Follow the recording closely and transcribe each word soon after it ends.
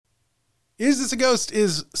Is This a Ghost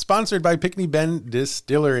is sponsored by Pinckney Bend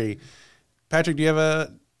Distillery. Patrick, do you have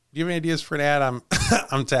any ideas for an ad?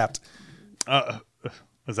 I'm tapped.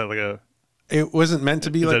 Is that like a? It wasn't meant to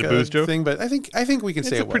be like a booze joke thing, but I think we can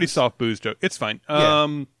say It's a pretty soft booze joke. It's fine.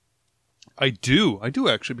 Yeah. I do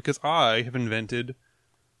actually, because I have invented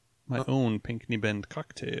my own Pinckney Bend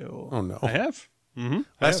cocktail. Oh no, I have. Mm-hmm.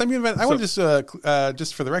 Last time you invented, I want to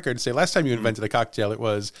just for the record say, last time you invented a cocktail, it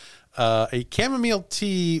was a chamomile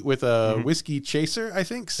tea with a whiskey chaser, I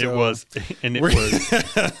think. So it was, and it was.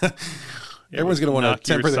 Everyone's going to want to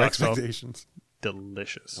temper their expectations.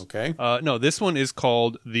 Delicious. Okay. No, this one is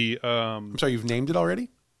called the. I'm sorry, you've named it already?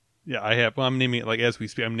 Yeah, I have. Well, I'm naming it like as we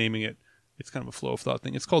speak. I'm naming it. It's kind of a flow of thought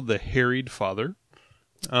thing. It's called the Harried Father.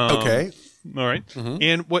 Okay. All right. Mm-hmm.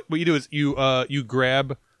 And what you do is you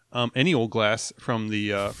grab any old glass from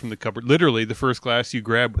the cupboard. Literally, the first glass you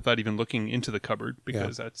grab without even looking into the cupboard,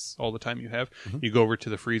 because that's all the time you have. Mm-hmm. You go over to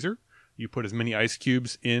the freezer. You put as many ice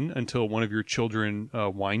cubes in until one of your children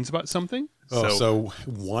whines about something. So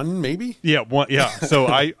one maybe? Yeah, one. Yeah. So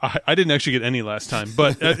I didn't actually get any last time,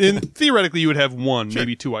 but theoretically you would have one,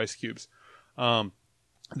 maybe two ice cubes.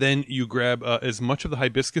 Then you grab as much of the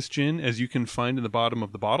hibiscus gin as you can find in the bottom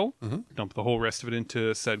of the bottle. Mm-hmm. Dump the whole rest of it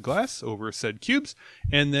into said glass over said cubes,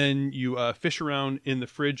 and then you fish around in the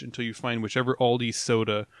fridge until you find whichever Aldi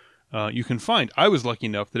soda you can find. I was lucky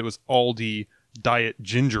enough that it was Aldi Diet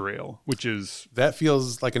Ginger Ale, which is... That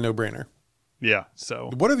feels like a no-brainer. Yeah,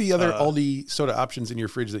 so... What are the other Aldi soda options in your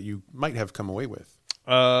fridge that you might have come away with?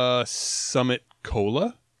 Summit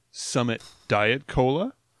Cola, Summit Diet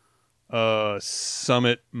Cola,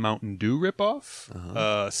 Summit Mountain Dew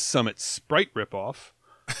ripoff, Summit Sprite ripoff,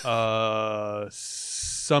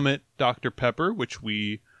 Summit Dr. Pepper, which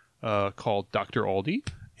we call Dr. Aldi,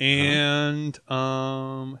 and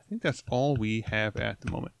I think that's all we have at the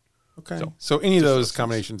moment. Okay. So any of those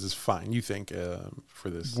combinations is fine, you think, for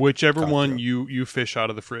this? Whichever cocktail. One you fish out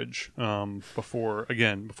of the fridge before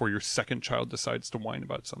your second child decides to whine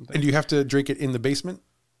about something. And do you have to drink it in the basement?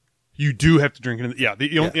 You do have to drink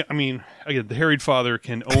it. I mean, again, the Harried Father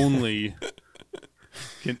can only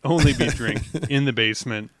be drank in the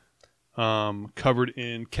basement, covered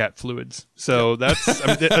in cat fluids. So that's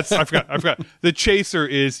I forgot. The chaser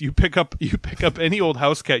is you pick up any old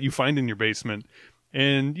house cat you find in your basement.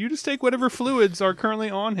 And you just take whatever fluids are currently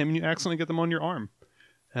on him, and you accidentally get them on your arm.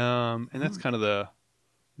 And that's kind of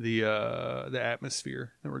the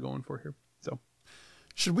atmosphere that we're going for here. So,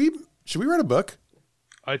 should we write a book?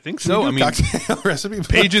 I think so. I mean, recipe book?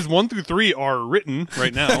 Pages 1 through 3 are written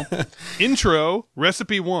right now. Intro,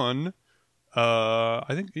 recipe 1. I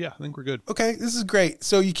think we're good. Okay, this is great.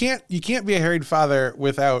 So you can't be a Harried Father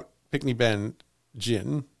without Pinckney Bend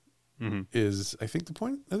gin. Mm-hmm. Is I think the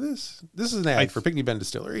point of this. This is an ad for Pinckney Bend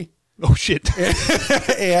Distillery. Oh shit!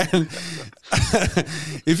 And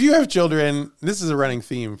if you have children, this is a running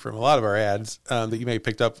theme from a lot of our ads that you may have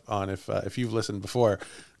picked up on if you've listened before.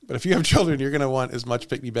 But if you have children, you're going to want as much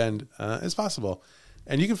Pinckney Bend as possible,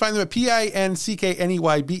 and you can find them at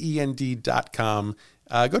PINCKNEYBEND.com.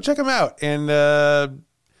 Go check them out, and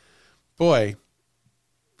boy,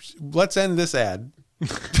 let's end this ad.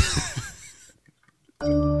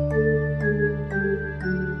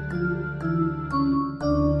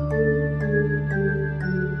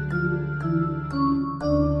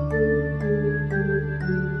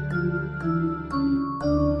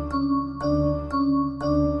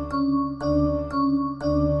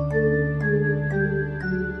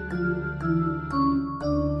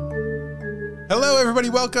 Hello, everybody.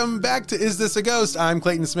 Welcome back to Is This a Ghost? I'm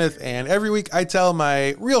Clayton Smith, and every week I tell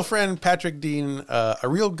my real friend Patrick Dean a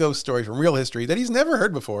real ghost story from real history that he's never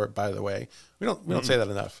heard before. By the way, we don't say that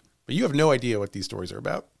enough, but you have no idea what these stories are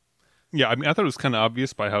about. Yeah, I mean, I thought it was kind of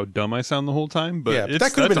obvious by how dumb I sound the whole time, but yeah,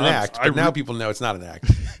 that could have been an act. But now people know it's not an act.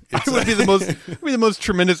 I would be the most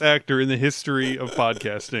tremendous actor in the history of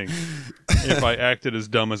podcasting if I acted as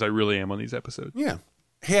dumb as I really am on these episodes. Yeah.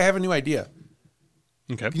 Hey, I have a new idea.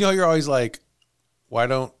 Okay. You know, you're always like, why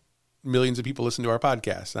don't millions of people listen to our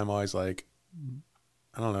podcast? And I'm always like,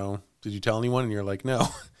 I don't know. Did you tell anyone? And you're like, no.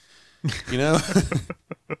 You know?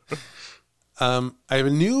 I have a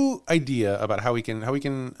new idea about how we can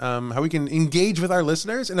engage with our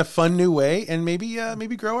listeners in a fun new way, and maybe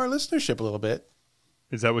grow our listenership a little bit.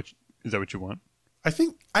 Is that what you want? I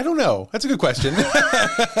don't know. That's a good question.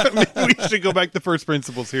 Maybe we should go back to first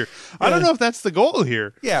principles here. I don't know if that's the goal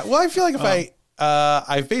here. Yeah. Well, I feel like if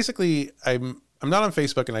I'm not on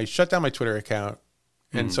Facebook, and I shut down my Twitter account,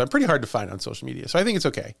 and so I'm pretty hard to find on social media. So I think it's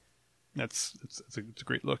okay. It's a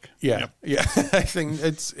great look. Yeah. Yeah. I think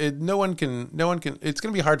no one can, it's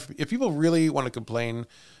going to be hard if people really want to complain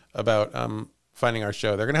about, finding our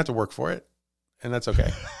show, they're going to have to work for it. and that's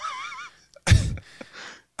okay.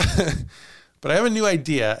 But I have a new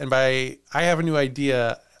idea, and I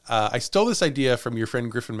stole this idea from your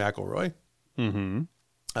friend Griffin McElroy. Mm-hmm.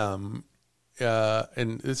 And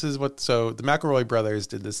this is so the McElroy brothers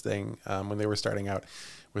did this thing when they were starting out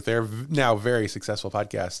with their now very successful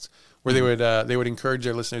podcast, where they would encourage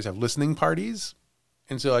their listeners to have listening parties.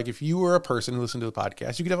 And so, like, if you were a person who listened to the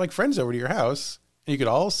podcast, you could have like friends over to your house, and you could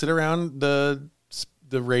all sit around the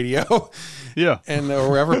radio, and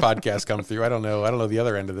or wherever podcasts come through. I don't know the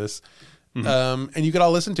other end of this. Mm-hmm. And you could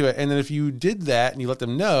all listen to it. And then if you did that and you let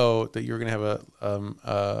them know that you were going to have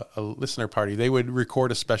a listener party, they would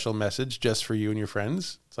record a special message just for you and your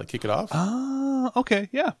friends. It's like kick it off. Okay.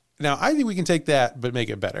 Yeah. Now I think we can take that, but make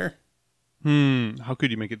it better. How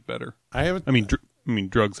could you make it better? I mean,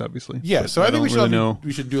 drugs, obviously. Yeah. So I think we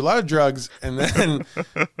should do a lot of drugs, and then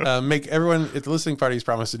make everyone at the listening parties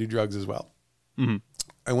promise to do drugs as well. Mm-hmm.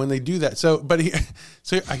 And when they do that, so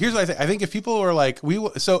here's what I think. I think if people were like,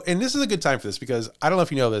 and this is a good time for this, because I don't know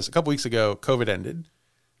if you know this, a couple weeks ago, COVID ended.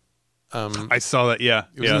 I saw that. Yeah.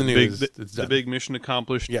 It was in the news. The big mission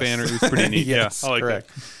accomplished banner. It was pretty neat. Yes, I like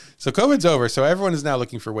correct. that. So COVID's over. So everyone is now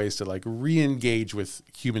looking for ways to like re-engage with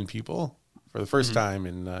human people for the first time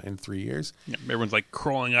in 3 years. Yeah, everyone's like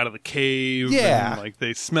crawling out of the cave. Yeah. And, like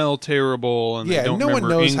they smell terrible. And yeah, they don't no one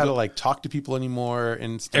knows English. how to like talk to people anymore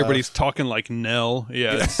and stuff. Everybody's talking like Nell.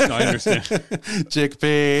 Yeah, I understand.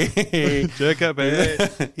 Chickpea.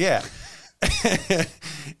 Chickpea. Yeah.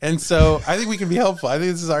 And so I think we can be helpful. I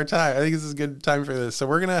think this is our time. I think this is a good time for this. So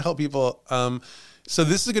we're going to help people. So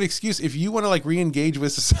this is a good excuse. If you want to like re-engage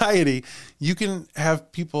with society, you can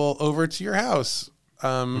have people over to your house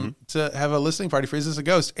to have a listening party for Is This a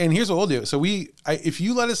Ghost? And here's what we'll do. So if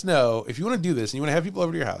you let us know, if you want to do this and you want to have people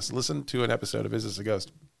over to your house, listen to an episode of Is This a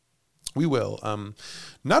Ghost? We will.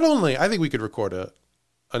 Not only, I think we could record a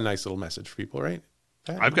nice little message for people, right?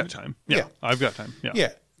 I've got time. Yeah. I've got time. Yeah. Yeah.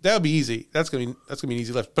 That would be easy. That's gonna be an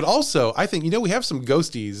easy lift. But also, I think we have some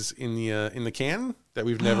ghosties in the can that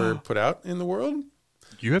we've never put out in the world.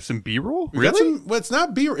 You have some B-roll? Really? Well, it's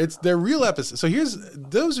not B-roll. It's their real episodes. So here's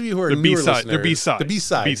those of you who are newer listeners. They're B-sides. The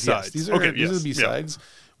B-sides. Yes. These are the B-sides.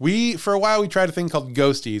 Yeah. For a while, we tried a thing called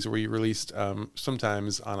Ghosties, where we released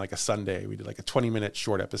sometimes on like a Sunday. We did like a 20-minute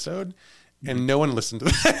short episode, and no one listened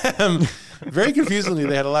to them. Very confusingly,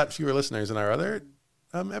 they had a lot fewer listeners than our other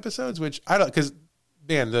episodes, which I don't, because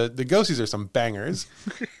man, the Ghosties are some bangers.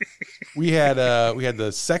 We had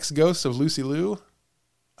the sex ghosts of Lucy Liu.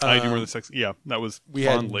 I do remember the sex. Yeah, that was we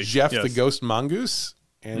fondly. Had Jeff the Ghost Mongoose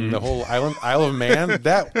and the whole Isle of Man.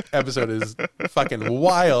 That episode is fucking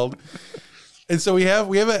wild. And so we have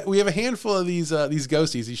a handful of these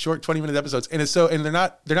ghosties, these short 20-minute episodes, and they're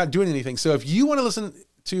not doing anything. So if you want to listen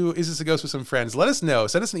to Is This a Ghost with some friends, let us know.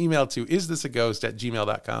 Send us an email to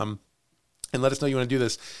isthisaghost@gmail.com. And let us know you want to do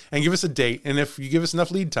this, and give us a date. And if you give us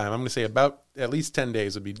enough lead time, I'm going to say about at least 10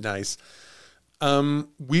 days would be nice.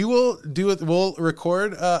 We will do it. We'll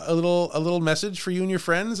record a little message for you and your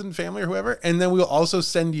friends and family or whoever, and then we'll also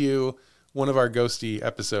send you one of our ghosty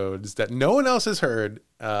episodes that no one else has heard,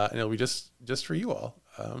 and it'll be just for you all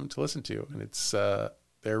to listen to. And it's they're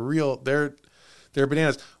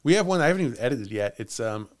bananas. We have one I haven't even edited yet. It's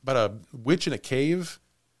about a witch in a cave.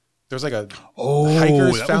 There's like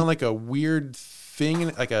hikers found like a weird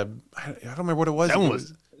thing, like I don't remember what it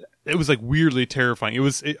was. It was like weirdly terrifying. I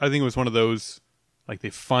think it was one of those, like they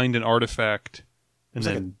find an artifact and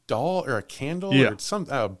then like a doll or a candle or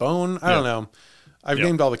a bone. I don't know. I've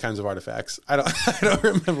named all the kinds of artifacts. I don't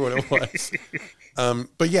remember what it was.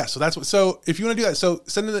 But yeah, so that's what. So if you want to do that, so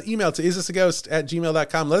send an email to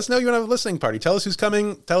isthisaghost@gmail.com. Let us know you want to have a listening party. Tell us who's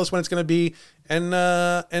coming. Tell us when it's going to be, and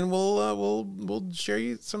we'll share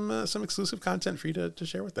you some exclusive content for you to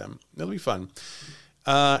share with them. It'll be fun.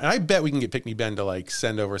 And I bet we can get Pick Me Ben to like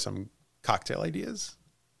send over some cocktail ideas.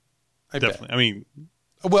 Definitely. Bet. I mean.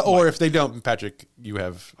 Well, or if they don't, Patrick, you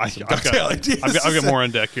have some cocktail ideas. I've got more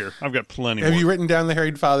on deck here. I've got plenty. Have you written down the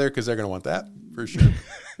Harried Father? Because they're going to want that for sure.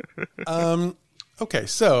 Okay,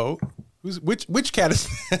 so which cat is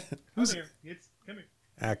that? Come here.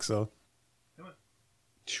 Axel. Come on.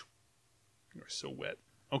 You're so wet.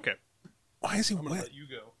 Okay. Why is he wet? I'm going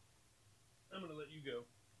to let you go.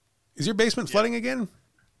 Is your basement flooding again?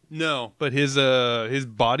 No, but his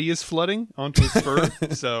body is flooding onto his fur,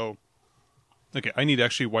 so... Okay, I need to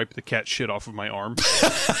actually wipe the cat shit off of my arm.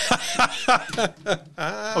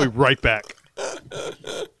 I'll be right back.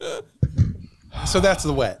 So that's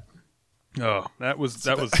the wet. Oh, that was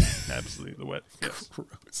absolutely the wet. Yes.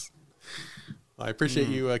 Gross. Well, I appreciate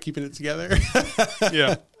you keeping it together.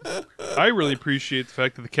 Yeah. I really appreciate the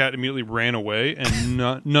fact that the cat immediately ran away, and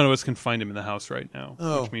none of us can find him in the house right now,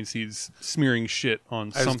 which means he's smearing shit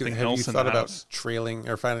on something else in the house. Have you thought about trailing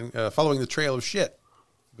or following the trail of shit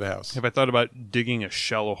of the house? Have I thought about digging a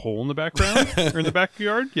shallow hole in the background or in the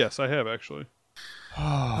backyard? Yes, I have actually.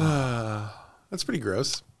 That's pretty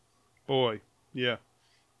gross. Boy, yeah.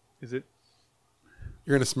 Is it?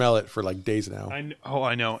 You're gonna smell it for like days now.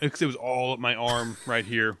 I know. It was all up my arm right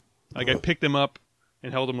here. Like I picked him up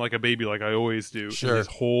and held him like a baby, like I always do. Sure. And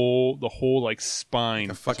the whole like spine,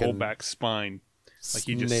 his whole back spine, like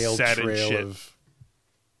he just sat in shit.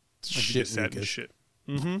 Shit.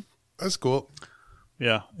 Mm-hmm. That's cool.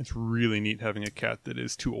 Yeah, it's really neat having a cat that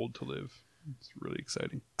is too old to live. It's really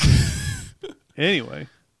exciting. Anyway,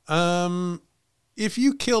 if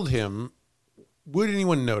you killed him, would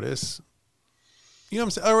anyone notice? You know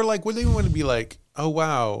what I'm saying? Or like, would anyone be like, "Oh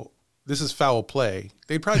wow, this is foul play"?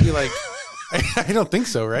 They'd probably be like, "I don't think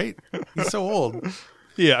so, right? He's so old."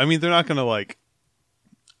 Yeah, I mean, they're not gonna like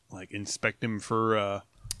inspect him for.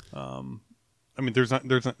 I mean, there's not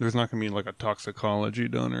gonna be like a toxicology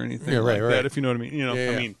done or anything like that. If you know what I mean. You know,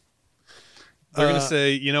 I mean, they're gonna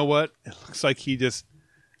say, you know what? It looks like he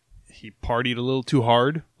partied a little too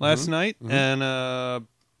hard last night, and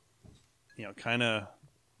kind of.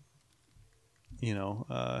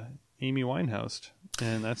 Amy Winehouse,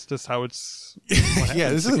 and that's just how it's. Yeah,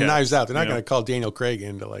 this isn't Knives Out. They're not going to call Daniel Craig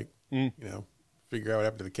in to figure out what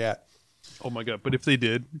happened to the cat. Oh my god! But if they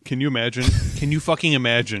did, can you imagine? Can you fucking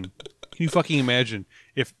imagine? Can you fucking imagine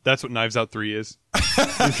if that's what Knives Out 3 is?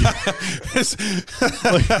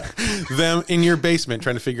 Them in your basement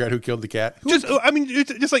trying to figure out who killed the cat.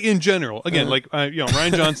 Just like in general. Again,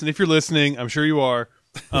 Rian Johnson, if you're listening, I'm sure you are.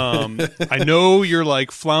 I know you're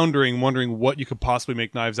like floundering, wondering what you could possibly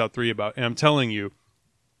make Knives Out 3 about, and I'm telling you,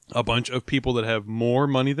 a bunch of people that have more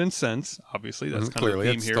money than sense, obviously that's kind of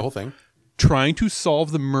the theme here, the whole thing, trying to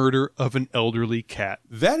solve the murder of an elderly cat.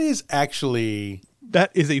 That is a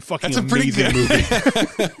fucking amazing movie.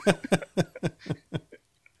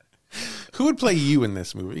 Who would play you in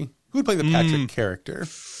this movie? Who would play the Patrick character?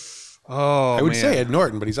 Oh, I would say Ed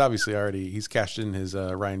Norton, but he's obviously he's cashed in his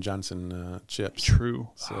Rian Johnson chips. True.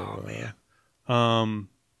 So, man.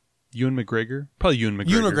 Ewan McGregor? Probably Ewan McGregor.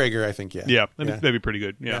 Ewan McGregor, I think, yeah. Yeah, that'd be pretty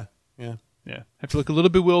good. Yeah. Yeah. Have to look a little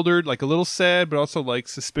bewildered, like a little sad, but also like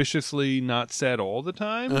suspiciously not sad all the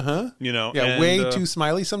time. Uh-huh. Yeah, way too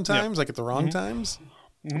smiley sometimes, like at the wrong times.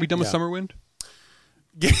 Are we done with Summerwind?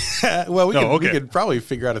 Yeah, well, we could probably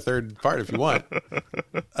figure out a third part if you want.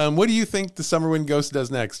 What do you think the Summerwind Ghost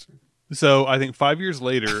does next? So I think 5 years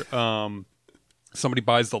later, somebody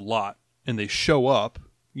buys the lot and they show up,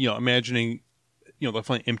 imagining, they'll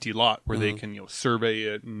find an empty lot where they can, survey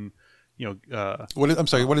it and,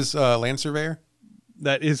 what is land surveyor?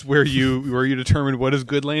 That is where you determine what is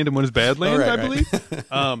good land and what is bad land, I believe.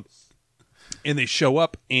 And they show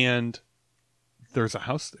up and there's a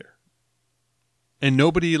house there. And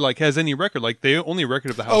nobody has any record. They only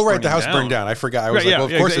record of the house. Oh, right, the house burned down. I forgot. I was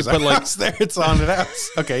of course there's a house there. It's a haunted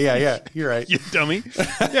house. Okay, yeah, you're right. You dummy.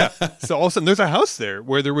 Yeah. So all of a sudden, there's a house there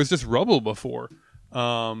where there was just rubble before,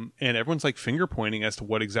 and everyone's finger pointing as to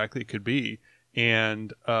what exactly it could be.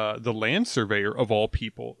 And the land surveyor of all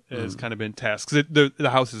people has kind of been tasked because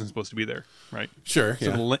the house isn't supposed to be there, right? Sure.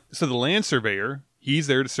 So the land surveyor, he's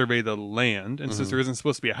there to survey the land, and since there isn't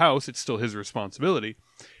supposed to be a house, it's still his responsibility.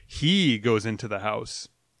 He goes into the house,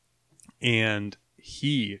 and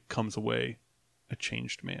he comes away a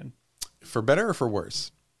changed man. For better or for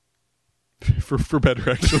worse? For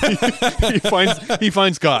better, actually. he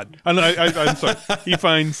finds God. I'm sorry.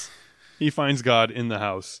 He finds God in the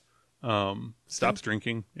house. Stops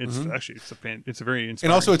drinking. It's actually it's a very inspiring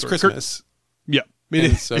and also it's story. Christmas. Yeah, it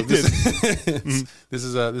is. So this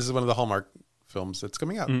is one of the Hallmark films that's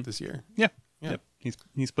coming out this year. Yeah. Yep.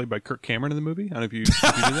 He's played by Kirk Cameron in the movie. I don't know if you knew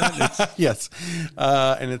that. Yes,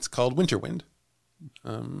 and it's called Winter Wind.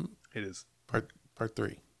 It is part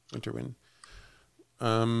 3, Winter Wind.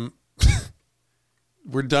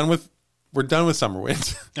 We're done with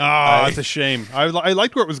Summerwind. Oh, that's a shame. I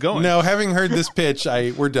liked where it was going. No, having heard this pitch,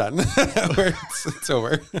 we're done. It's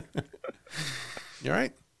over. You all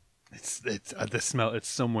right? It's the smell. It's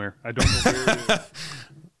somewhere. I don't know where it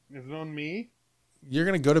is. Is it on me? You're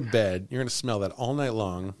going to go to bed. You're going to smell that all night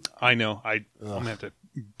long. I know. I'm going to have to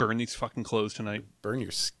burn these fucking clothes tonight. Burn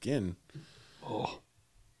your skin. Oh.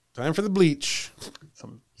 Time for the bleach.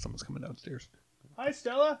 Someone's coming downstairs. Hi,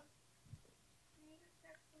 Stella.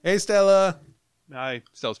 Hey, Stella. Hi.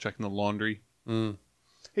 Stella's checking the laundry.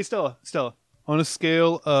 Hey, Stella. On a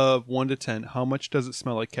scale of 1 to 10, how much does it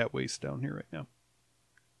smell like cat waste down here right now?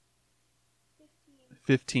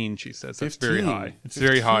 15, she says. That's very 15. high. It's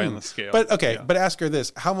very high on the scale. But okay, Yeah. but ask her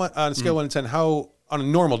this: how much on a scale of 1 to 10? How on a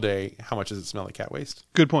normal day? How much does it smell like cat waste?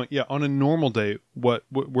 Good point. Yeah, on a normal day, where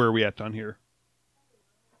are we at down here?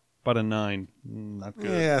 About a 9. Not good.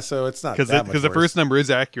 Yeah, so it's not Because that much the worse. first number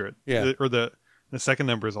is accurate. Yeah. Or the second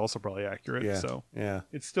number is also probably accurate. Yeah, So yeah,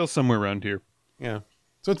 it's still somewhere around here. yeah.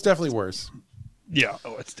 So it's definitely worse. Yeah.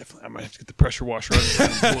 Oh, it's definitely. I might have to get the pressure washer out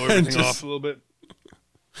and blow everything off a little bit.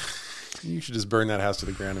 You should just burn that house to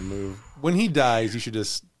the ground and move. When he dies, you should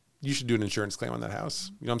do an insurance claim on that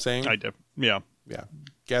house. You know what I'm saying? Yeah. Yeah.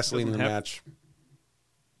 Gasoline in the Doesn't have- match.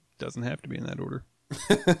 Doesn't have to be in that order.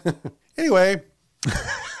 Anyway.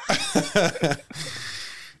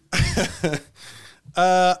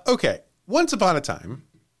 Okay. Once upon a time,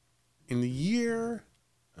 in the year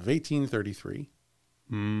of 1833,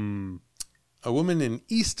 a woman in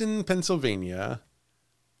Easton, Pennsylvania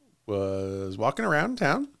was walking around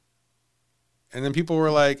town, and then people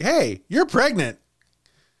were like, "Hey, you're pregnant."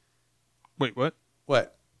 Wait, what?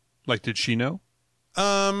 What? Like, did she know?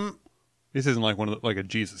 This isn't like like a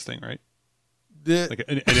Jesus thing, right? Like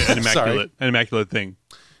an immaculate thing,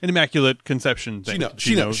 an immaculate conception thing.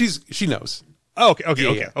 She knows. She knows. Oh,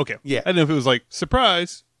 okay. Yeah. I didn't know if it was like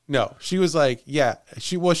surprise. No, she was like, yeah.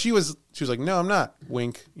 She was like, no, I'm not.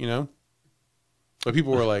 Wink, you know. But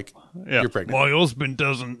people were like, Yeah. you're pregnant. My husband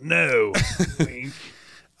doesn't know. Wink.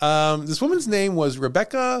 This woman's name was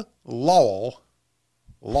Rebecca Lowell.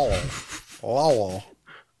 Lowell. Lawall.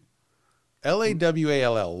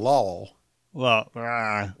 Lowell. Well,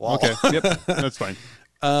 okay. Yep. That's fine.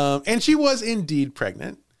 And she was indeed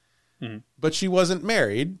pregnant, but she wasn't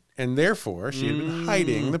married, and therefore she had been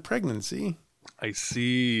hiding the pregnancy. I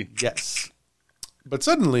see. Yes. But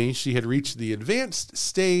suddenly she had reached the advanced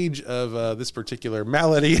stage of this particular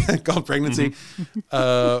malady called pregnancy,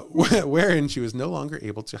 wherein she was no longer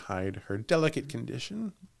able to hide her delicate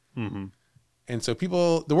condition. Mm-hmm. And so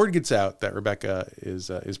the word gets out that Rebecca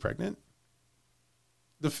is pregnant.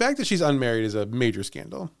 The fact that she's unmarried is a major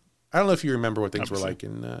scandal. I don't know if you remember what things were like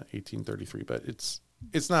in 1833, but it's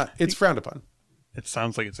frowned upon. It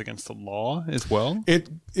sounds like it's against the law as well. It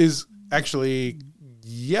is actually,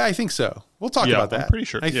 yeah, I think so. We'll talk about that. I'm pretty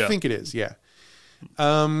sure. I think it is, yeah.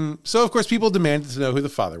 So, of course, people demanded to know who the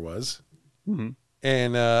father was. Mm-hmm.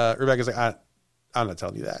 And Rebecca's like, I'm not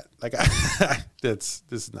telling you that. Like, this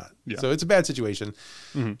is not. Yeah. So it's a bad situation.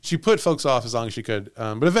 Mm-hmm. She put folks off as long as she could.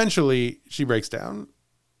 But eventually she breaks down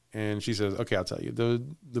and she says, okay, I'll tell you.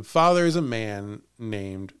 The father is a man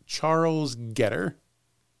named Charles Getter.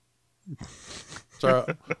 So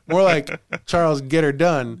more like Charles Get Her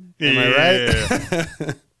Done. Am I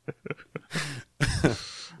right? Yeah.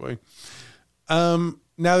 Boy.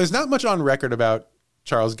 Now there's not much on record about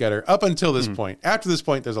Charles Getter up until this point. After this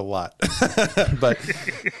point, there's a lot, but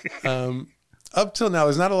up till now,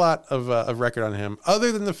 there's not a lot of record on him,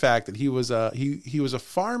 other than the fact that he was a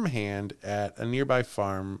farmhand at a nearby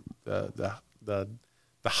farm, the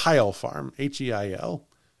Heil farm, Heil.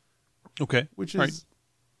 Okay, which is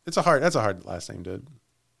that's a hard last name to.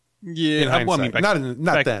 Yeah, in hindsight. Well, I mean,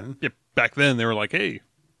 not then. Yeah, back then they were like, hey.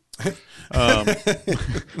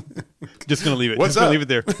 Just gonna leave it. What's just gonna up? leave it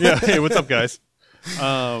there. Yeah. Hey, what's up, guys?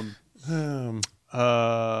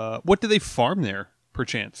 What do they farm there,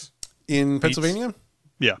 perchance? In Pennsylvania?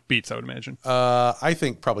 Yeah, beets, I would imagine. I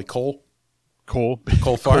think probably coal Coal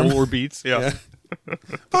farm. Coal or beets. Yeah.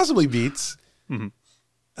 Possibly beets.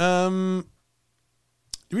 Mm-hmm.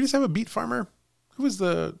 Do we just have a beet farmer? Who was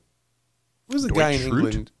the guy in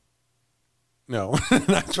England? No,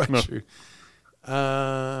 not Dwight Schrute.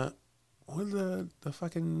 What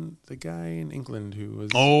the guy in England who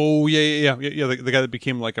was? Oh yeah. The guy that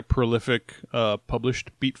became like a prolific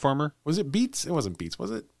published beet farmer. Was it beets? It wasn't beets,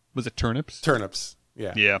 was it? Was it turnips? Turnips.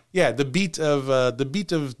 Yeah. Yeah. The beet of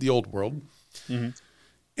the old world. Mm-hmm.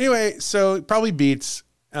 Anyway, so probably beets.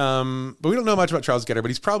 But we don't know much about Charles Getter. But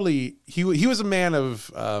he's probably he was a man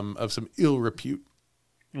of some ill repute.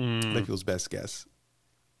 Like people's best guess.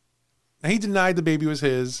 Now he denied the baby was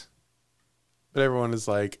his, but everyone is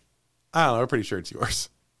like, I don't know, we're pretty sure it's yours.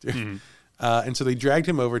 Mm-hmm. And so they dragged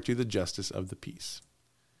him over to the justice of the peace.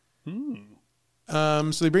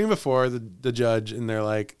 So they bring him before the judge, and they're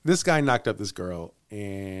like, this guy knocked up this girl,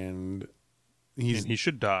 and he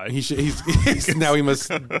should die. He's now he must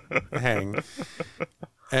hang.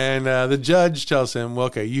 And the judge tells him, well,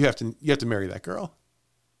 okay, you have to marry that girl.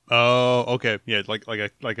 Oh, okay. Yeah, like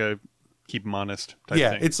a keep him honest type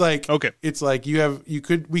thing. It's like, okay, it's like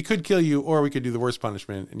we could kill you, or we could do the worst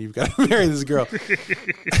punishment, and you've got to marry this girl.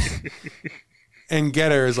 And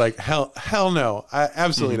Getter is like, hell no,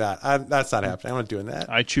 absolutely not. That's not happening. I'm not doing that.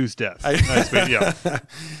 I choose death.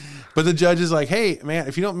 But the judge is like, hey, man,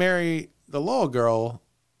 if you don't marry the Lowell girl,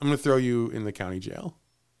 I'm going to throw you in the county jail,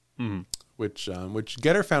 which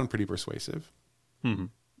Getter found pretty persuasive. Mm-hmm.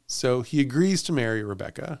 So he agrees to marry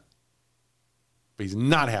Rebecca, but he's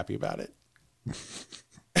not happy about it.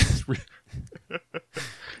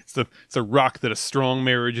 It's a rock that a strong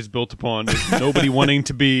marriage is built upon. There's nobody wanting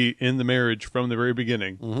to be in the marriage from the very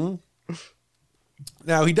beginning. Mm-hmm.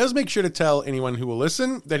 Now, he does make sure to tell anyone who will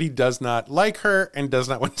listen that he does not like her and does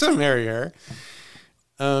not want to marry her.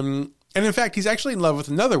 And in fact, he's actually in love with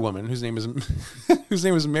another woman whose name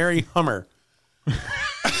is Mary Hummer.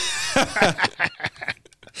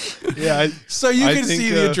 Yeah, so you can see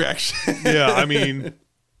the attraction. Yeah, I mean,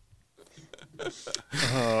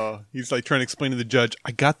 he's like trying to explain to the judge,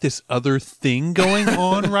 I got this other thing going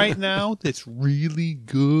on right now that's really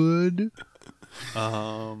good.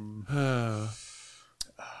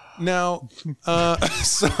 Now,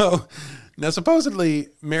 supposedly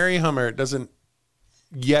Mary Hummer doesn't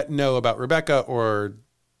yet know about Rebecca or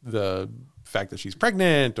the fact that she's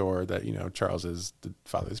pregnant or that, Charles is the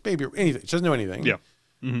father's baby or anything. She doesn't know anything. Yeah.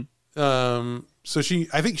 Mm-hmm. So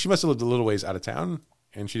I think she must have lived a little ways out of town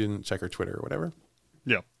and she didn't check her Twitter or whatever.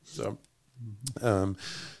 Yeah. So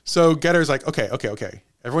Getter's like, okay.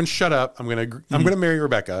 Everyone shut up. I'm going to marry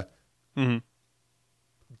Rebecca. Mm-hmm.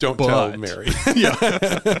 Don't tell Mary.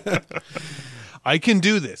 Yeah. I can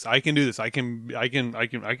do this. I can do this. I can do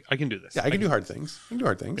this. Yeah, I can do hard things.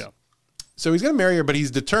 Yeah. So he's going to marry her, but he's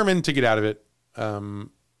determined to get out of it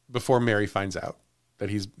before Mary finds out that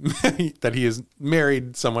he has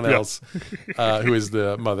married someone else who is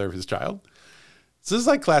the mother of his child. So this is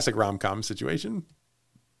like classic rom-com situation.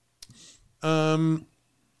 And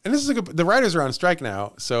this is the writers are on strike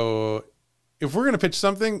now, so if we're going to pitch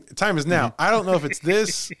something, time is now. I don't know if it's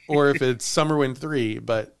this or if it's Summer Wind 3,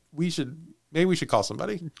 but maybe we should call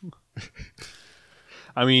somebody.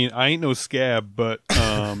 I mean, I ain't no scab, but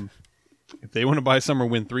if they want to buy Summer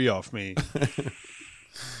Wind 3 off me.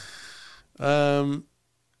 All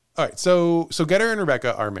right. So Getter and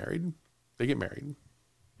Rebecca are married. They get married.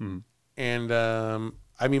 And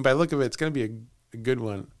I mean, by the look of it, it's going to be a good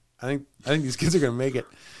one. I think these kids are going to make it.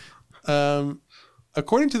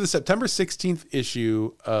 According to the September 16th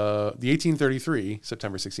issue, the 1833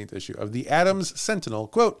 September 16th issue of the Adams Sentinel,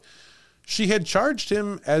 quote, she had charged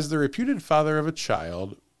him as the reputed father of a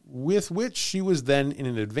child with which she was then in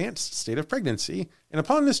an advanced state of pregnancy. And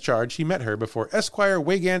upon this charge, he met her before Esquire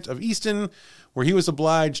Wygant of Easton, where he was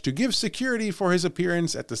obliged to give security for his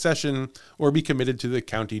appearance at the session or be committed to the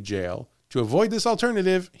county jail. To avoid this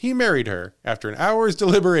alternative, he married her after an hour's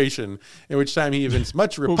deliberation, in which time he evinced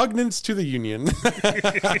much repugnance to the union.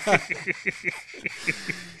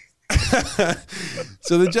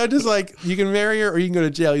 So the judge is like, you can marry her or you can go to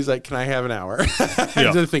jail. He's like, can I have an hour? I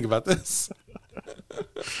have to think about this.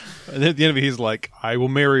 And at the end of it, he's like, I will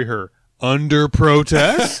marry her under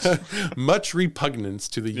protest. Much repugnance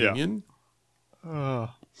to the union. So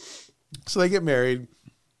they get married.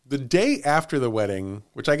 The day after the wedding,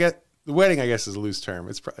 which the wedding, I guess, is a loose term.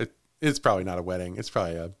 It's probably not a wedding. It's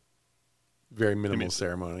probably a very minimal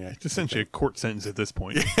ceremony. It's essentially a court sentence at this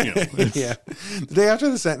point. Yeah. The day after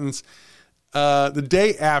the sentence, the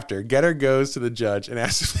day after, Getter goes to the judge and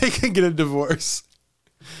asks if they can get a divorce.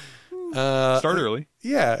 Start early.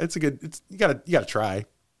 Yeah, you gotta try.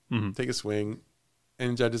 Mm-hmm. Take a swing.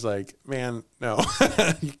 And the judge is like, man, no,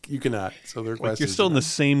 you cannot. So the request you're still in the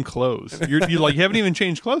same clothes. You haven't even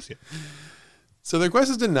changed clothes yet. So the request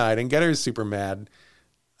is denied, and Getter is super mad.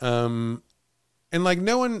 And like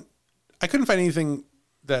I couldn't find anything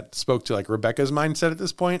that spoke to like Rebecca's mindset at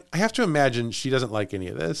this point. I have to imagine she doesn't like any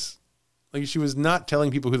of this. Like she was not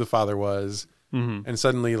telling people who the father was. Mm-hmm. And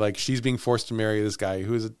suddenly like she's being forced to marry this guy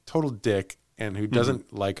who is a total dick and who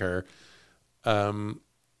doesn't like her.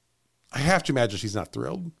 I have to imagine she's not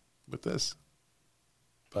thrilled with this,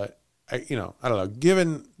 but I don't know,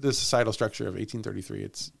 given the societal structure of 1833,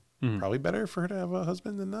 it's probably better for her to have a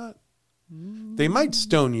husband than not. They might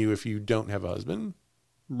stone you if you don't have a husband.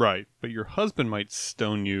 Right. But your husband might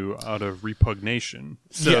stone you out of repugnation.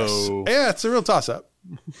 So yes. Yeah, it's a real toss up.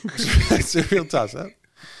 It's a real toss up.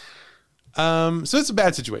 So it's a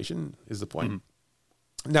bad situation is the point.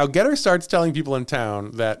 Mm-hmm. Now Getter starts telling people in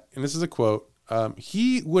town that, and this is a quote,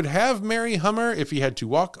 he would have Mary Hummer if he had to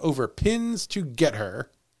walk over pins to get her.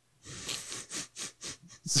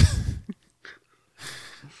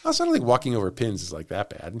 I don't think walking over pins is like that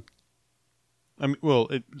bad. I mean, well,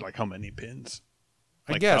 like how many pins?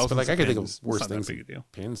 I guess, but like I could think of worse things than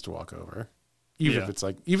pins to walk over. Even if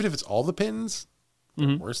it's all the pins,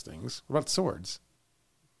 worse things. What about swords?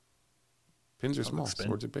 Pins are small,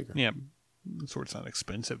 swords are bigger. Yeah. Sword's not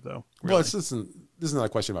expensive though. Well, Really. this is not a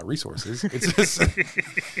question about resources. It's just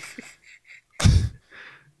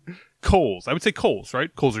Kohl's. I would say Kohl's,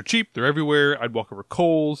 right? Kohl's are cheap. They're everywhere. I'd walk over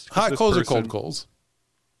Kohl's. hot coals or cold coals.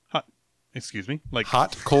 Hot. Excuse me. Like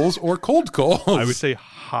Hot coals or cold coals. I would say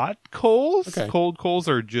hot coals. Okay. Cold coals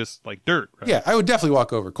are just like dirt. Right? Yeah, I would definitely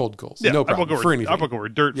walk over cold coals. Yeah, No I'd problem walk over, for anything. I'd walk over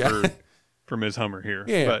dirt Yeah. for Ms. Hummer here.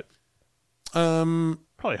 Yeah. But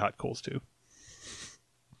probably hot coals too.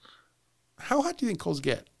 How hot do you think coals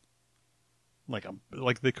get? Like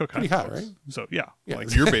they cook Pretty hot hot, dogs. right? So yeah. Yeah.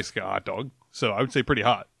 Like you're basically a hot dog. So I would say pretty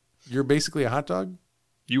hot. You're basically a hot dog?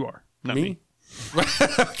 You are, not me.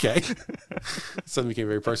 Okay. Suddenly became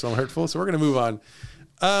very personal and hurtful. So we're going to move on.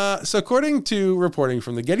 So according to reporting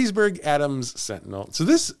from the Gettysburg Adams Sentinel. So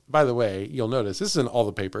this, by the way, you'll notice this is in all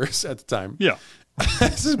the papers at the time. Yeah.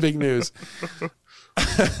 This is big news.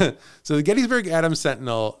 So the Gettysburg Adams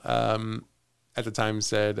Sentinel at the time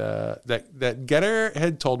said that Getter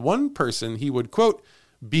had told one person he would, quote,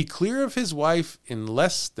 be clear of his wife in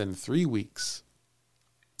less than 3 weeks.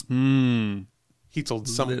 He told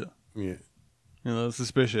someone. Yeah. That's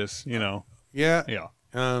suspicious, Yeah. Yeah.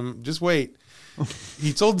 Just wait.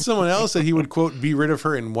 He told someone else that he would, quote, be rid of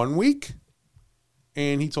her in 1 week.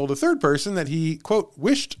 And he told a third person that he, quote,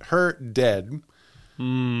 wished her dead.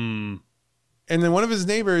 And then one of his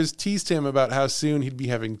neighbors teased him about how soon he'd be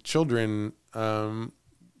having children running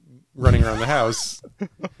around the house.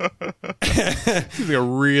 He's like a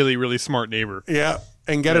really, really smart neighbor. Yeah.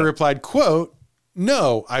 And Getter replied, quote,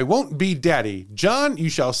 no, I won't be daddy. John, you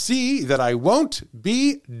shall see that I won't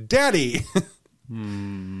be daddy.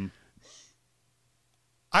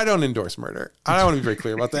 I don't endorse murder. I want to be very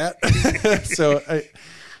clear about that.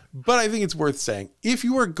 But I think it's worth saying, if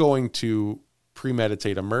you are going to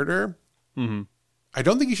premeditate a murder, I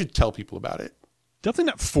don't think you should tell people about it.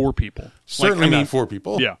 Definitely not 4 people. Certainly not 4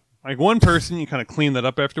 people. Yeah. Like one person, you kind of clean that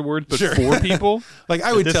up afterwards, but Sure. 4 people. Like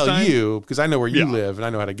I would this tell time? you because I know where you Yeah. live and I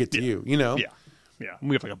know how to get to you, Yeah.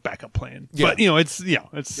 We have like a backup plan. Yeah. But, it's,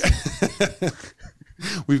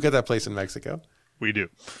 We've got that place in Mexico. we do.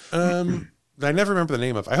 That I never remember the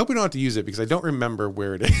name of. I hope we don't have to use it because I don't remember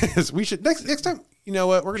where it is. We should next time. You know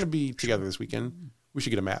what? We're going to be together this weekend. We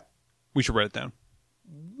should get a map. We should write it down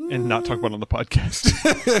and not talk about it on the podcast.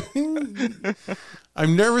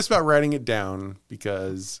 I'm nervous about writing it down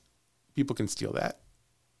because people can steal that.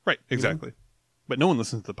 Right. Exactly. But no one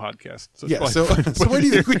listens to the podcast. So it's Yeah. probably So where do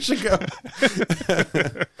you think we should go?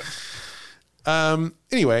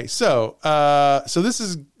 Anyway, so this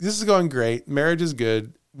is going great. Marriage is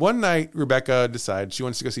good. One night, Rebecca decides she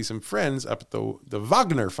wants to go see some friends up at the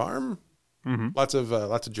Wagner farm. Lots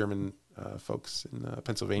of German folks in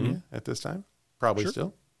Pennsylvania at this time, probably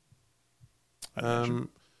still.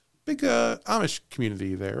 Big Amish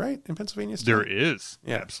community there, right, in Pennsylvania. Still? There is.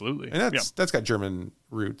 Yeah. Absolutely. And that's got German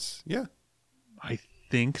roots. Yeah, I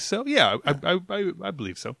think so. Yeah. I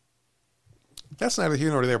believe so. that's neither here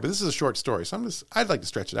nor there. But this is a short story, so I'd like to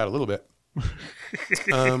stretch it out a little bit.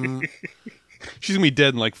 She's gonna be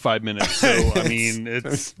dead in like 5 minutes. So I mean,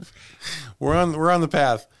 it's we're on the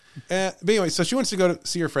path. But anyway, so she wants to go to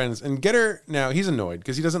see her friends and get her. Now he's annoyed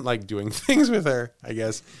because he doesn't like doing things with her, I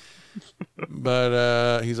guess.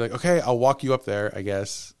 But he's like, okay, I'll walk you up there, I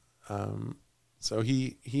guess. So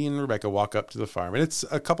he and Rebecca walk up to the farm, and it's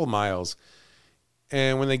a couple miles.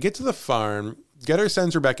 And when they get to the farm, Getter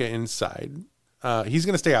sends Rebecca inside. He's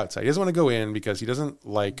going to stay outside. He doesn't want to go in because he doesn't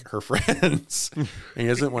like her friends. And he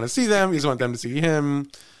doesn't want to see them. He doesn't want them to see him.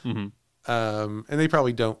 And they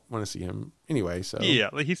probably don't want to see him anyway. So yeah,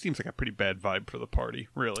 like he seems like a pretty bad vibe for the party,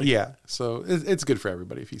 really. yeah. So it's good for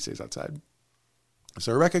everybody if he stays outside.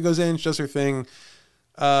 So Rebecca goes in, she does her thing.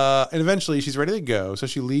 And eventually she's ready to go. So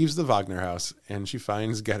she leaves the Wagner house and she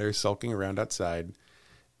finds Getter sulking around outside.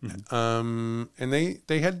 And they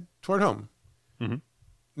head toward home.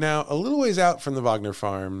 Now, a little ways out from the Wagner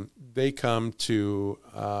farm, they come to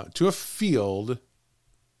a field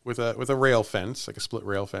with a rail fence, like a split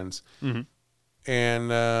rail fence. And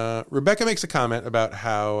Rebecca makes a comment about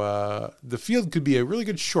how the field could be a really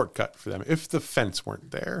good shortcut for them if the fence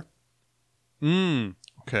weren't there.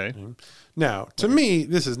 Okay. Now, to me,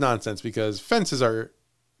 this is nonsense because fences are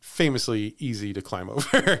famously easy to climb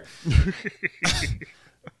over.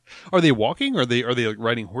 Are they walking? Are they like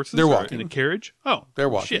riding horses? They're or walking. in a carriage. Oh, They're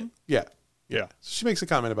walking. Shit. Yeah. Yeah. So she makes a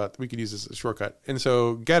comment about we could use this as a shortcut. And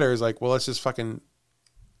so Getter is like, well, let's just fucking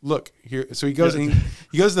look here. So he goes and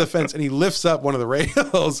he goes to the fence and he lifts up one of the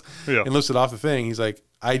rails and lifts it off the thing. He's like,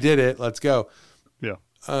 I did it. Let's go. Yeah.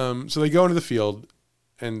 So they go into the field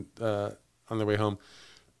and on their way home.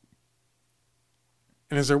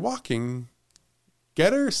 And as they're walking,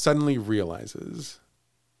 Getter suddenly realizes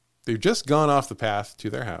they've just gone off the path to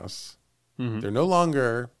their house. Mhm. They're no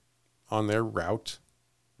longer on their route,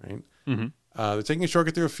 right? Mhm. They're taking a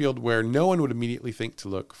shortcut through a field where no one would immediately think to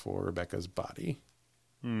look for Rebecca's body.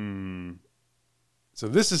 Hmm. So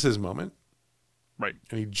this is his moment. Right.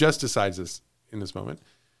 And he just decides this in this moment.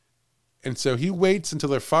 And so he waits until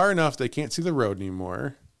they're far enough they can't see the road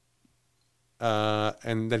anymore.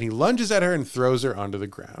 And then he lunges at her and throws her onto the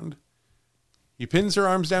ground. He pins her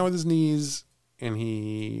arms down with his knees, and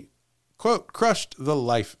he, quote, crushed the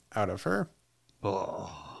life out of her.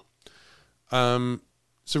 Oh.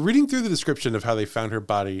 So reading through the description of how they found her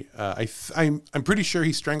body, I'm pretty sure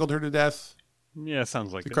he strangled her to death. Yeah,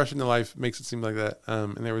 sounds like The it. crushing the life makes it seem like that.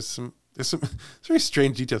 And there's some very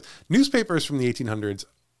strange details. Newspapers from the 1800s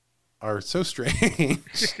are so strange.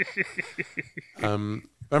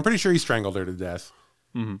 But I'm pretty sure he strangled her to death.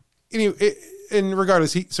 Mm-hmm. Anyway, and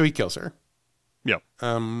regardless, he kills her. Yeah.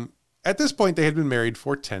 At this point, they had been married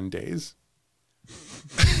for 10 days.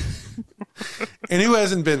 And who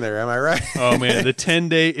hasn't been there? Am I right? Oh man, the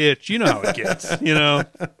 10-day itch. You know how it gets. You know,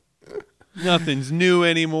 nothing's new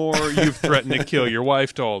anymore. You've threatened to kill your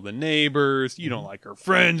wife to all the neighbors. You don't like her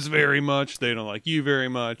friends very much. They don't like you very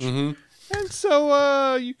much. Mm-hmm. And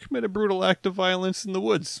so you commit a brutal act of violence in the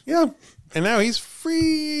woods. Yeah. And now he's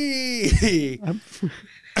free.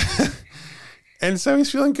 And so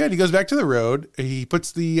he's feeling good. He goes back to the road. He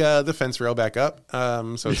puts the fence rail back up.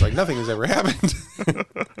 So it's like nothing has ever happened.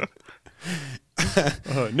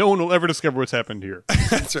 No one will ever discover what's happened here.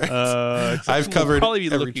 That's right. Except I've we'll covered probably be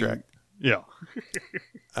every looking- track. Yeah.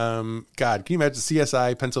 God, can you imagine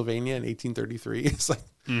CSI Pennsylvania in 1833? It's like,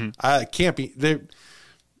 it can't be.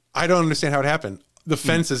 I don't understand how it happened. The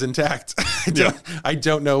fence is intact. I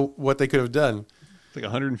don't know what they could have done. It's like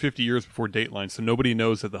 150 years before Dateline, so nobody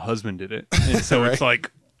knows that the husband did it. And so Right. it's like,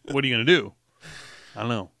 what are you going to do? I don't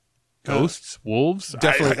know. Ghosts? Wolves?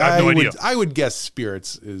 Definitely, I have no idea. I would guess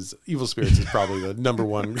evil spirits is probably the number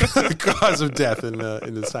one cause of death in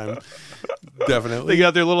this time. Definitely. They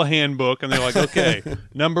got their little handbook, and they're like, okay,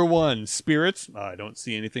 number 1, spirits. I don't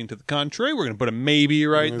see anything to the contrary. We're going to put a maybe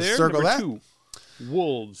right there. Circle Number that. 2,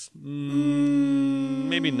 wolves.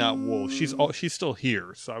 Maybe not wolves. She's still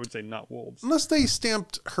here, so I would say not wolves. Unless they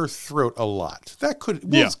stamped her throat a lot.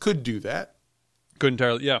 Wolves could do that. Couldn't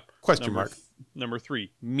entirely, yeah. Question mark. Number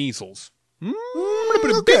 3, measles. I'm going to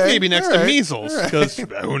put a big Okay, maybe next all to right, measles, all right. because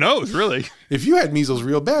who knows, really? If you had measles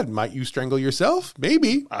real bad, might you strangle yourself?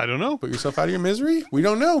 Maybe. I don't know. Put yourself out of your misery? We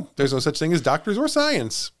don't know. There's no such thing as doctors or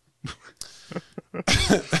science.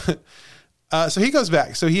 So he goes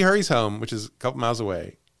back. So he hurries home, which is a couple miles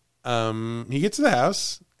away. He gets to the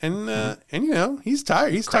house, and he's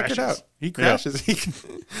tired. He's tuckered out. He crashes. Yeah.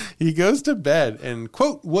 He goes to bed and,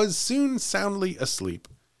 quote, was soon soundly asleep.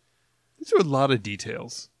 These are a lot of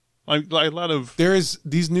details. Like a lot of. There is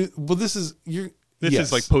these new. Well, this is This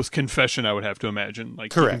is like post confession. I would have to imagine.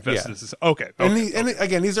 Like correct. He Yeah. this. Okay. And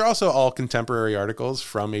again, these are also all contemporary articles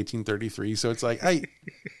from 1833. So it's like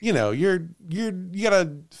you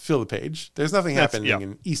gotta fill the page. There's nothing happening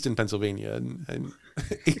in Easton, Pennsylvania in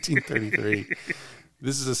 1833.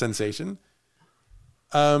 This is a sensation.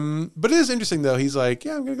 But it is interesting though. He's like,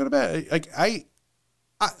 yeah, I'm gonna go to bed. Like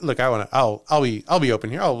I'll be open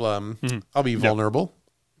here. I'll be vulnerable.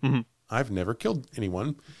 Mm-hmm. I've never killed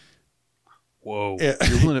anyone. Whoa! Yeah.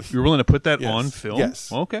 You're willing to put that Yes. on film?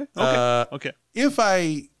 Yes. Okay. Okay. If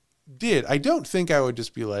I did, I don't think I would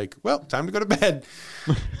just be like, well, time to go to bed.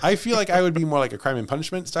 I feel like I would be more like a Crime and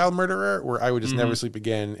Punishment style murderer, where I would just never sleep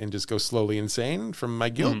again and just go slowly insane from my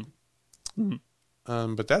guilt.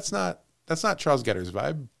 Mm-hmm. But that's not Charles Getter's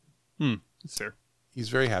vibe. That's fair. He's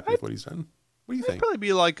very happy with what he's done. What do you think?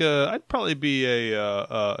 I'd probably be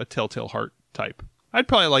a Telltale Heart type. I'd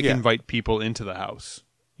probably invite people into the house,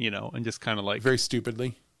 and just kind of like Very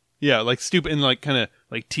stupidly. Yeah, like stupid and like kind of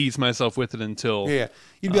like tease myself with it until Yeah.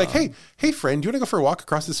 You'd be like, hey, friend, do you want to go for a walk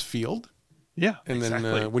across this field? Yeah, And exactly.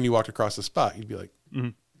 then when you walked across the spot, you'd be like,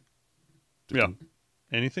 yeah.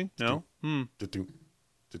 Anything? No. "Du-dum, du-dum."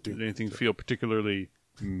 Did anything feel particularly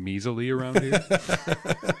measly around here?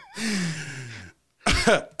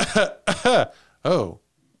 Oh,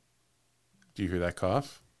 do you hear that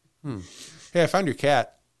cough? Hey, I found your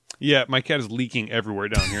cat. Yeah, my cat is leaking everywhere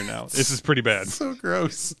down here now. This is pretty bad. So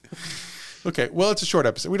gross. Okay, well, it's a short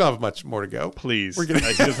episode. We don't have much more to go. Please, We're gonna-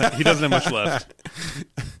 he doesn't have much left.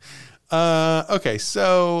 Okay,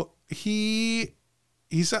 so he's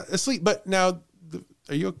asleep, but now do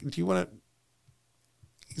you want to?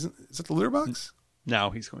 Is that the litter box?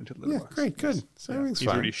 Now he's going to the litter Yeah, box. great, good. So everything's He's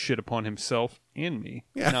fine. already shit upon himself and me.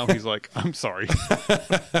 Yeah. Now he's like, I'm sorry.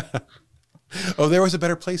 Oh, there was a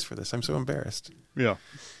better place for this. I'm so embarrassed. Yeah.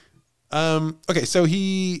 Okay, so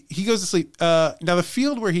he goes to sleep. Now the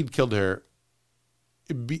field where he'd killed her,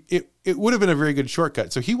 it would have been a very good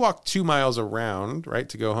shortcut. So he walked 2 miles around, right,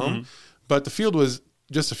 to go home, but the field was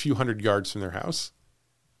just a few hundred yards from their house.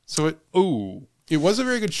 So it was a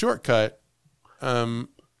very good shortcut.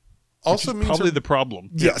 Also means probably the problem.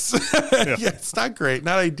 Yes. Yeah, it's not great,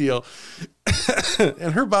 not ideal.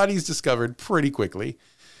 And her body's discovered pretty quickly.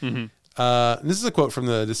 This is a quote from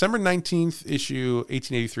the December 19th issue,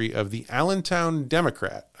 1883 of the Allentown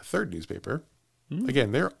Democrat, a third newspaper.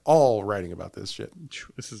 Again, they're all writing about this shit.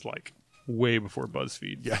 This is like way before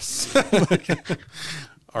BuzzFeed. Yes.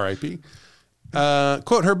 R.I.P.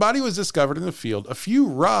 Quote, her body was discovered in the field a few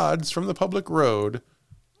rods from the public road,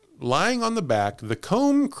 lying on the back, the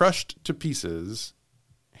comb crushed to pieces,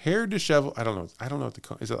 hair disheveled. I don't know what the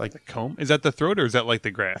comb is. That like the comb? Is that the throat or is that like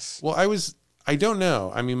the grass? Well, I don't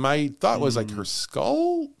know. I mean, my thought was like her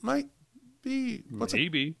skull might be.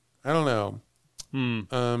 Maybe. I don't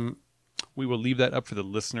know. We will leave that up for the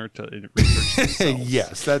listener to research themselves.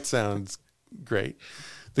 Yes, that sounds great.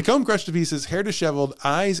 The comb crushed to pieces, hair disheveled,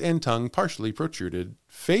 eyes and tongue partially protruded,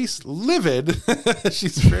 face livid.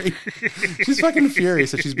 She's fucking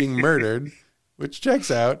furious that she's being murdered, which checks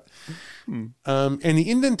out. And the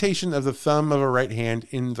indentation of the thumb of a right hand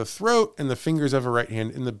in the throat and the fingers of a right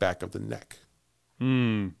hand in the back of the neck.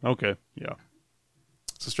 Okay. Yeah.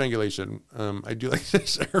 So strangulation. I do like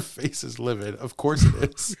this. Her face is livid. Of course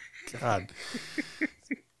it is. God.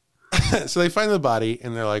 So they find the body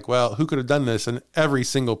and they're like, well, who could have done this? And every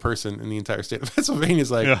single person in the entire state of Pennsylvania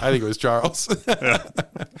is like, I think it was Charles.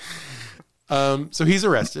 So he's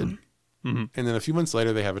arrested. And then a few months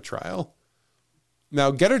later, they have a trial.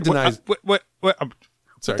 Now, Getter denies. What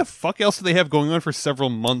the fuck else do they have going on for several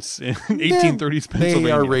months in 1830s Pennsylvania?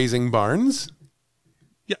 They are raising barns.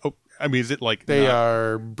 Yeah. I mean, is it like they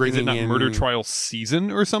are bringing in murder trial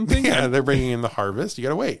season or something? Yeah, they're bringing in the harvest. You got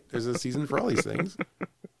to wait. There's a season for all these things.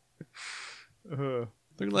 They're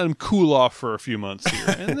gonna let him cool off for a few months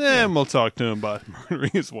here, and then we'll talk to him about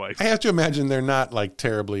murdering his wife. I have to imagine they're not like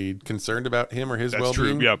terribly concerned about him or his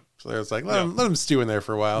well-being. True. Yep. So they're just like, let him stew in there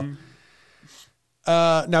for a while.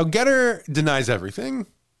 Now Getter denies everything,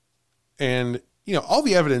 and all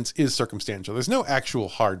the evidence is circumstantial. There's no actual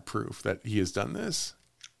hard proof that he has done this.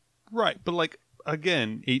 Right, but like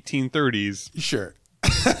again, 1830s. Sure.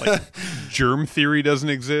 Like germ theory doesn't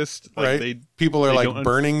exist. Like, right. People are like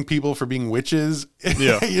burning people for being witches.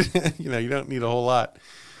 Yeah. You don't need a whole lot.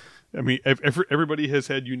 I mean, everybody has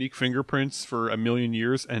had unique fingerprints for a million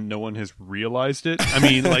years and no one has realized it. I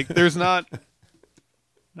mean, like there's not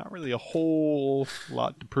really a whole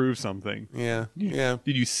lot to prove something. Yeah. Yeah.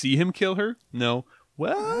 Did you see him kill her? No.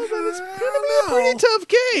 Well, that is going to be a pretty tough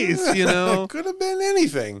case, It could have been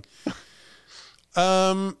anything.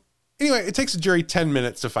 Anyway, it takes a jury 10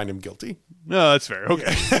 minutes to find him guilty. No, that's fair.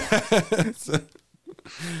 Okay.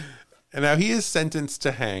 And now he is sentenced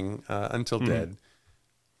to hang until dead.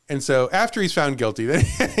 And so after he's found guilty, then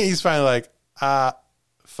he's finally like,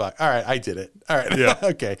 fuck. All right, I did it. All right. Yeah.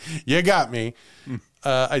 Okay. You got me.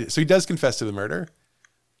 So he does confess to the murder.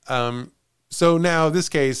 So now this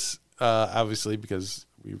case, obviously, because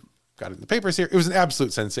we've got it in the papers here, it was an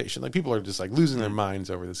absolute sensation. Like people are just like losing their minds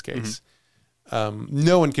over this case.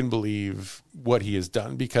 No one can believe what he has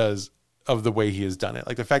done because of the way he has done it.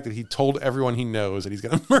 Like the fact that he told everyone he knows that he's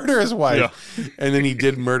going to murder his wife, and then he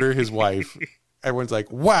did murder his wife. Everyone's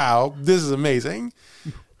like, wow, this is amazing.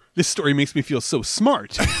 This story makes me feel so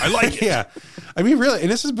smart. I like it. Yeah. I mean, really,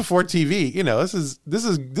 and this is before TV. This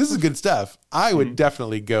is good stuff. I would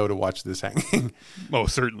definitely go to watch this hanging. Oh,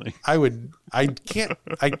 certainly. I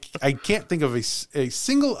can't think of a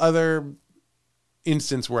single other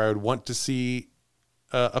instance where I would want to see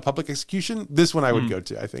a public execution. This one I would go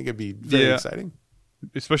to. I think it'd be very exciting.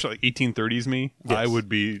 Especially like 1830s me. Yes. I would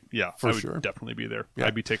be, for I would sure. definitely be there. Yeah.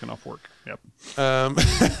 I'd be taking off work. Yep.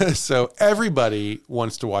 So everybody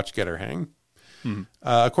wants to watch Getter hang.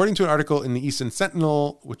 According to an article in the Easton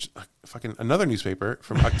Sentinel, which fucking another newspaper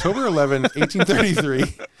from October 11th,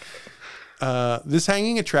 1833, this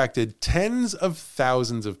hanging attracted tens of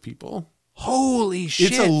thousands of people. Holy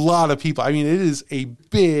shit. It's a lot of people. I mean, it is a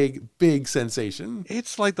big, big sensation.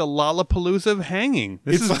 It's like the Lollapalooza of hanging.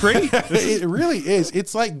 This is great. It really is.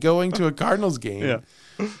 It's like going to a Cardinals game. Yeah.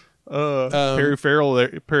 Perry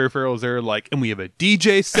Farrell's there like, and we have a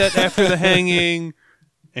DJ set after the hanging.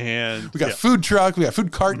 And we got food truck. We got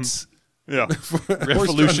food carts. Yeah.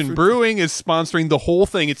 Revolution Brewing is sponsoring the whole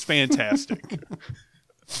thing. It's fantastic.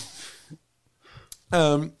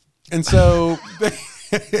 And so...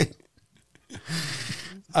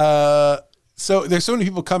 so there's so many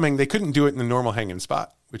people coming, they couldn't do it in the normal hanging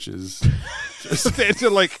spot, which is just, they had to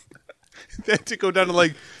like They had to go down to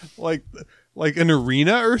like an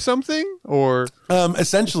arena or something, or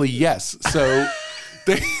Essentially, yes. So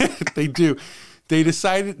they do. They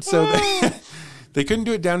decided they couldn't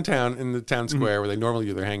do it downtown in the town square where they normally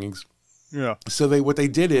do their hangings. yeah. So what they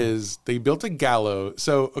did is they built a gallows.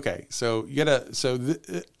 So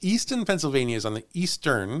Easton, Pennsylvania is on the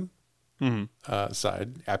eastern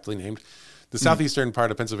side, aptly named, the southeastern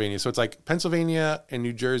part of Pennsylvania. So it's like Pennsylvania and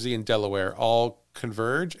New Jersey and Delaware all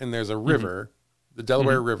converge, and there's a river. The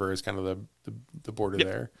Delaware River is kind of the border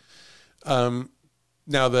there.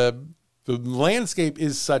 Now the landscape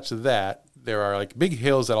is such that there are like big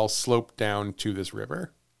hills that all slope down to this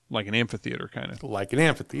river. Like an amphitheater, kind of. Like an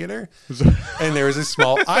amphitheater. And there is a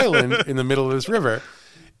small island in the middle of this river.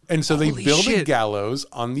 And so they build a gallows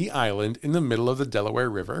on the island in the middle of the Delaware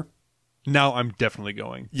River. Now I'm definitely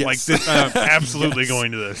going. Yes. Like this, I'm absolutely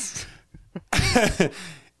going to this.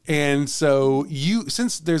 And so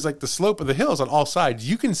since there's like the slope of the hills on all sides,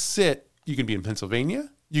 you can be in Pennsylvania,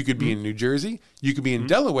 you could be in New Jersey, you could be in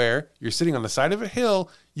Delaware, you're sitting on the side of a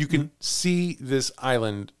hill, you can see this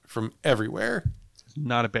island from everywhere.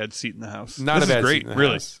 Not a bad seat in the house. Not this a bad is great, seat in the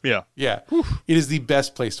really. house. Yeah. Yeah. It is the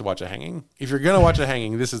best place to watch a hanging. If you're going to watch a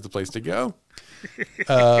hanging, this is the place to go.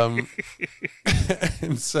 And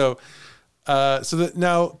so this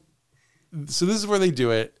is where they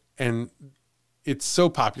do it, and it's so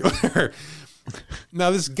popular.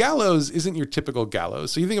 Now, this gallows isn't your typical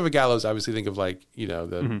gallows. So you think of a gallows, obviously think of like,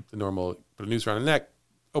 the normal, put a noose around the neck,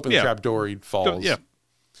 open the trap door, he falls. Yeah.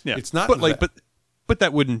 It's not but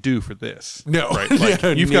that wouldn't do for this. No. Right?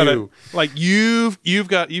 Like you've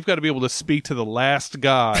got to be able to speak to the last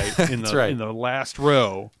guy in the last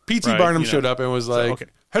row. P.T. Barnum showed up and was like,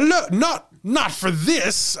 "Hello, not for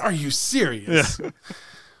this. Are you serious? Yeah.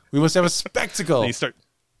 We must have a spectacle." And you start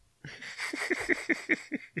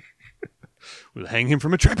we'll hang him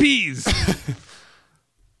from a trapeze.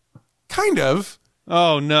 Kind of.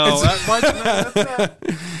 Oh no.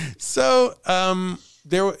 So,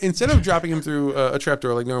 instead of dropping him through a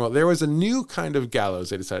trapdoor like normal, there was a new kind of gallows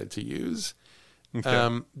they decided to use.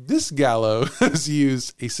 Okay. This gallows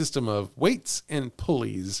used a system of weights and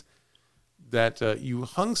pulleys that you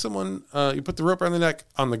hung someone, you put the rope around the neck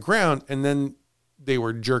on the ground, and then they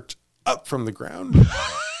were jerked up from the ground.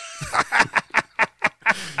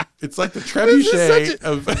 It's like the trebuchet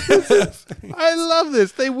of. I love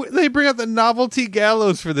this. They bring out the novelty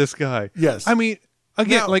gallows for this guy. Yes. I mean,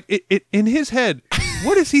 again, like it in his head,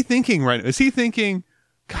 what is he thinking right now? Is he thinking,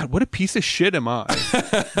 God, what a piece of shit am I?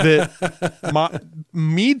 That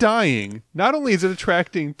me dying, not only is it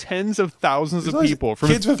attracting tens of thousands of people from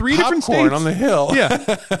kids with 3 different states on the hill.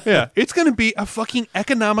 Yeah. It's going to be a fucking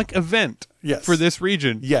economic event for this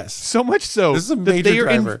region. Yes. So much so. This is a major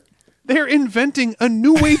driver. They're inventing a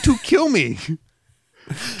new way to kill me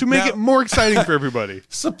to make it more exciting for everybody.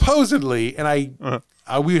 Supposedly, and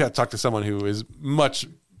we would have to talk to someone who is much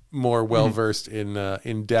more well-versed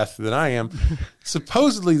in death than I am.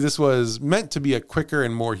 Supposedly, this was meant to be a quicker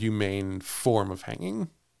and more humane form of hanging.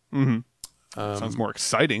 Mm-hmm. Sounds more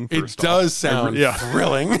exciting. It does sound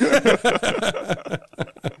thrilling.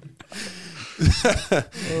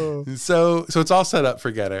 So it's all set up for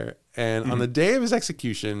Getter. And on the day of his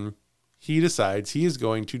execution, he decides he is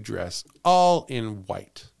going to dress all in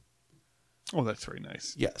white. Oh, that's very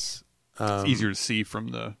nice. Yes. It's easier to see from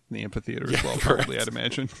the amphitheater as well, probably, I'd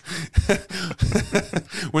imagine.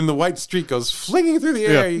 When the white streak goes flinging through the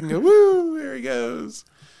air, you can go, woo, there he goes.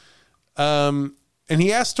 And he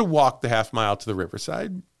has to walk the half mile to the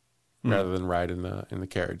riverside rather than ride in the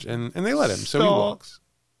carriage. And they let him, so he walks.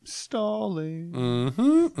 Stalling.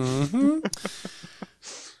 Mm-hmm, mm-hmm.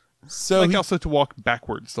 So I'd like also to walk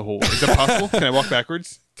backwards the whole way. Is that possible? Can I walk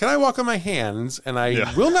backwards? Can I walk on my hands? And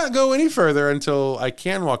I will not go any further until I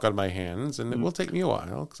can walk on my hands, and it will take me a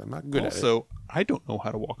while because I'm not good at it. Also, I don't know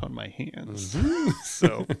how to walk on my hands.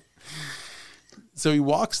 So he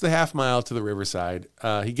walks the half mile to the riverside.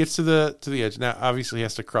 He gets to the edge. Now, obviously, he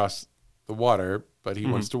has to cross the water, but he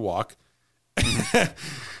wants to walk.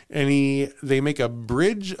 And they make a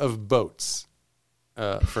bridge of boats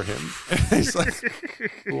for him. He's like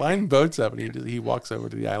line boats up, and he walks over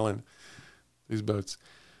to the island. These boats.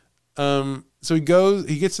 So he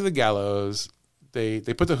gets to the gallows. They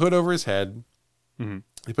put the hood over his head. Mm-hmm.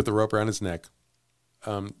 They put the rope around his neck.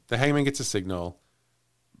 The hangman gets a signal,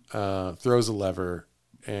 throws a lever,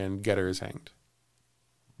 and Getter is hanged.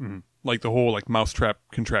 Mm-hmm. Like the whole mousetrap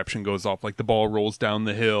contraption goes off, like the ball rolls down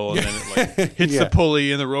the hill and then it hits the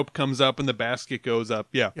pulley and the rope comes up and the basket goes up.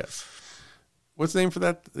 Yeah. Yes. What's the name for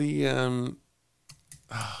that? The oh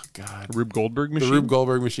God, Rube Goldberg machine. The Rube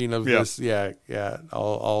Goldberg machine of this. Yeah.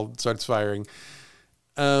 All starts firing.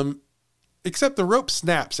 Except the rope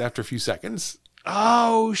snaps after a few seconds,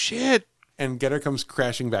 Oh, shit. and Getter comes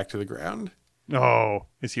crashing back to the ground. Oh,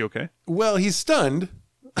 is he okay? Well, he's stunned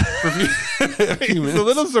for a few He's minutes. a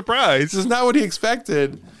little surprised. This is not what he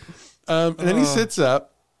expected. And then he sits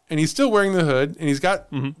up, and he's still wearing the hood, and he's got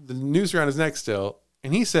the noose around his neck still,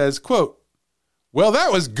 and he says, quote, "Well,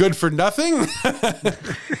 that was good for nothing."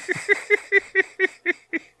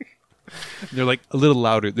 They're like a little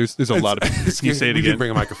louder. There's a lot of. Can you say it We again? didn't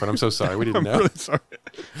bring a microphone. I'm so sorry. We didn't I'm know. really sorry.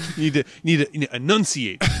 You need to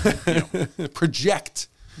enunciate. Project.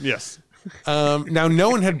 Yes. Now, no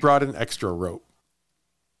one had brought an extra rope.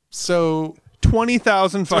 So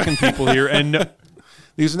 20,000 fucking people here, and no,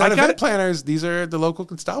 these are not I got event it. planners. These are the local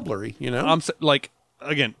constabulary, you know? like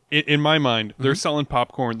again in my mind, they're selling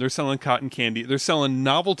popcorn, they're selling cotton candy, they're selling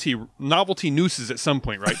novelty nooses at some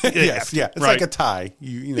point, right? Yes, yeah. It's right. like a tie.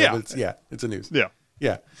 You know, Yeah. but it's a noose. Yeah,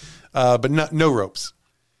 Yeah. But no ropes.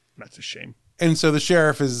 that's a shame. And so the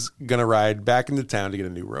sheriff is going to ride back into town to get a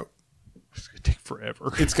new rope. It's gonna take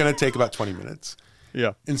forever. It's going to take about 20 minutes.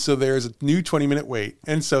 Yeah. And so there's a new 20-minute wait.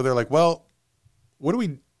 And so they're like, well, what do we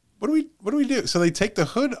do? So they take the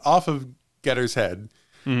hood off of Getter's head,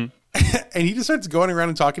 and he just starts going around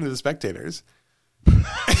and talking to the spectators.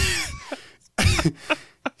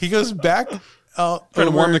 He goes back Trying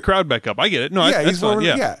to warm the crowd back up. I get it. No, yeah, that's he's fine.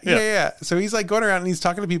 warming, Yeah. yeah. So he's like going around and he's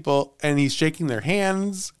talking to people and he's shaking their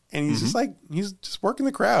hands and he's just like he's just working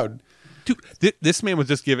the crowd. Dude, this man was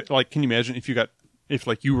just giving. Like, can you imagine if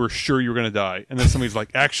like you were sure you were gonna die, and then somebody's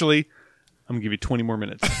like, actually, I'm gonna give you 20 more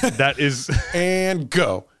minutes. That is. And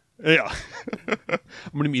go. Yeah. I'm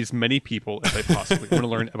going to meet as many people as I possibly. I'm going to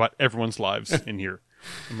learn about everyone's lives in here.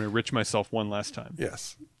 I'm going to enrich myself one last time.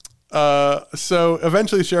 Yes. So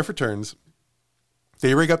eventually the sheriff returns.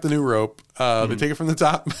 They rig up the new rope. They take it from the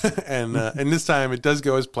top, and this time it does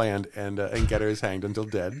go as planned, and Getter is hanged until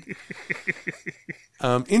dead.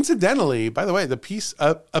 Incidentally, by the way, a piece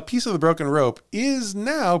of the broken rope is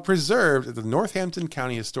now preserved at the Northampton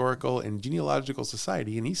County Historical and Genealogical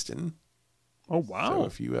Society in Easton. Oh, wow. So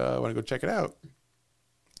if you want to go check it out,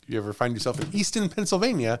 if you ever find yourself in Easton,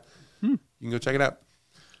 Pennsylvania, you can go check it out.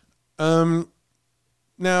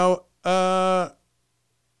 Now,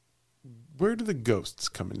 where do the ghosts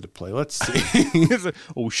come into play? Let's see.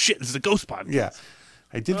 Oh, shit. This is a ghost podcast. Yeah,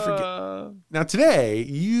 I did forget. Now, today,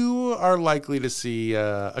 you are likely to see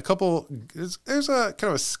a couple. There's a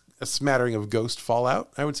kind of a smattering of ghost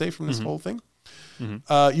fallout, I would say, from this whole thing.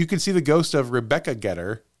 You could see the ghost of Rebecca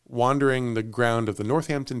Getter wandering the ground of the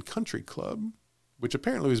Northampton Country Club, which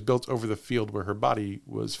apparently was built over the field where her body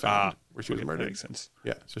was found, where she was That murdered. makes sense.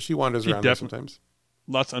 Yeah, so she wanders around there sometimes.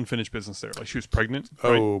 Lots of unfinished business there. Like, she was pregnant.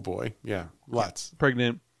 Oh, right? boy. Yeah, lots.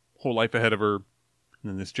 Pregnant, whole life ahead of her, and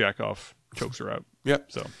then this jack-off chokes her out.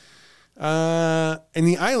 Yep. So, And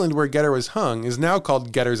the island where Getter was hung is now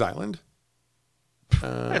called Getter's Island.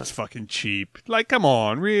 that's fucking cheap. Like, come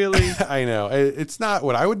on, really? I know. It's not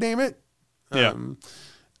what I would name it. Yeah. And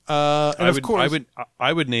of course...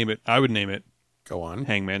 I would name it Go on.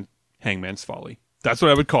 Hangman's Folly. That's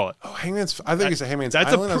what I would call it. Oh, I think you said Hangman's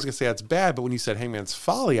that's Island. I was going to say that's bad, but when you said Hangman's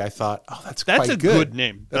Folly, I thought, oh, that's That's quite a good. good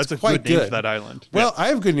name. That's a quite good name for that island. Well, I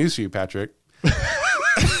have good news for you, Patrick.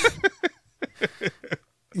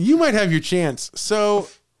 You might have your chance. So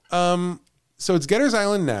it's Getter's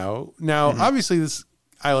Island now. Now, obviously, this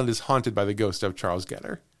island is haunted by the ghost of Charles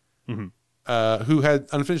Getter, who had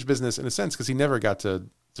unfinished business in a sense because he never got to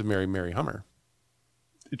marry Mary Hummer.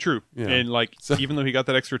 True. Yeah. And like, even though he got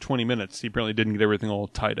that extra 20 minutes, he apparently didn't get everything all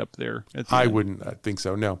tied up there. I wouldn't think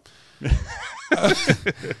so. No.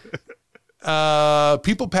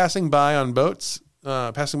 People passing by on boats,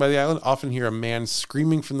 passing by the island, often hear a man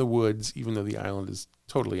screaming from the woods, even though the island is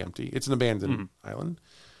totally empty. It's an abandoned island.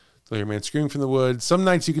 So hear a man screaming from the woods. Some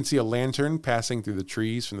nights you can see a lantern passing through the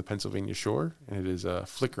trees from the Pennsylvania shore, and it is a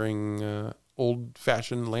flickering,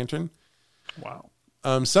 old-fashioned lantern. Wow.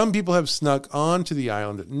 Some people have snuck onto the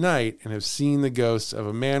island at night and have seen the ghost of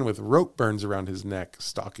a man with rope burns around his neck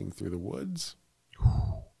stalking through the woods.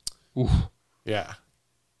 Oof. Yeah.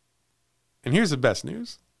 And here's the best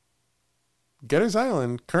news. Getter's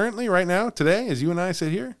Island, currently, right now, today, as you and I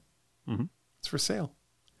sit here, it's for sale.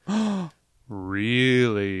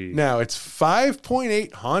 Really? Now, it's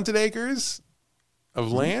 5.8 haunted acres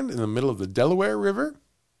of land in the middle of the Delaware River.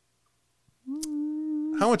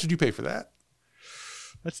 How much did you pay for that?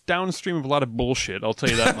 That's downstream of a lot of bullshit, I'll tell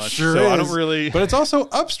you that much. Sure so is. I don't really... But it's also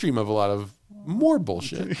upstream of a lot of more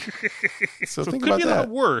bullshit. So think it could about be a that. lot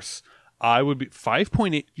worse. I would be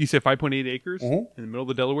 5.8... You said 5.8 acres in the middle of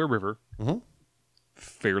the Delaware River.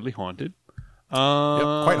 Fairly haunted. Yep,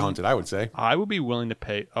 quite haunted, I would say. I would be willing to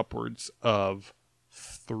pay upwards of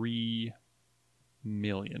 $3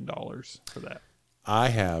 million for that. I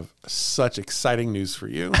have such exciting news for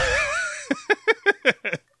you.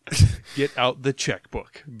 Get out the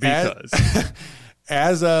checkbook because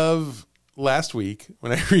as of last week,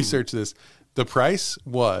 when I researched this, the price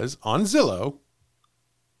was on Zillow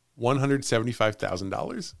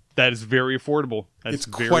 $175,000. that is very affordable. It's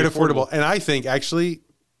quite affordable. And I think actually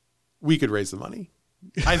we could raise the money.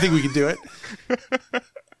 I think we could do it.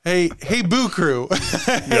 Hey, Boo Crew.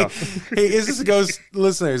 Hey, Is This a Ghost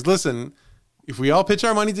listeners, listen, if we all pitch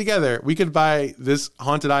our money together, we could buy this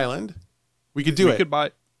haunted island. We could do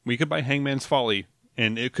it. We could buy Hangman's Folly,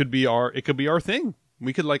 and it could be our thing.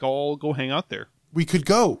 We could like all go hang out there. We could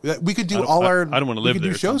go. We could do I don't want to live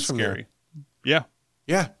there. Do shows from scary. There.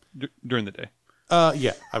 Yeah. During the day.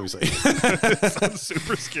 Yeah, obviously. Sounds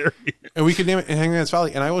super scary. And we could name it Hangman's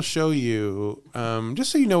Folly, and I will show you,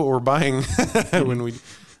 just so you know what we're buying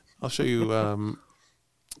I'll show you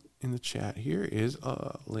in the chat. Here is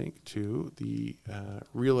a link to the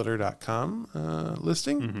realtor.com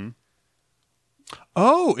listing. Mm-hmm.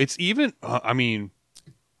 Oh, it's even,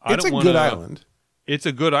 it's a good island. It's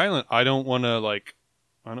a good island. I don't want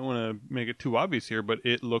to make it too obvious here, but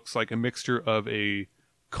it looks like a mixture of a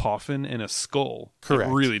coffin and a skull.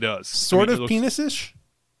 Correct. It really does. Sort of penis-ish?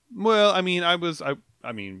 Well,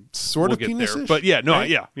 sort of penis-ish? But yeah, no, right?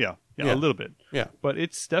 Yeah, a little bit. Yeah. But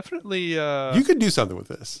it's definitely... you could do something with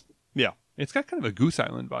this. Yeah. It's got kind of a Goose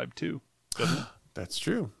Island vibe, too, doesn't it? That's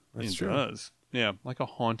true. It does. Yeah, like a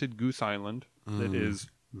haunted Goose Island that is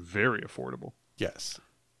very affordable. Yes.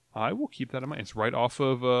 I will keep that in mind. It's right off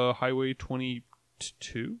of Highway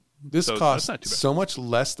 22. This costs so much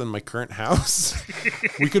less than my current house.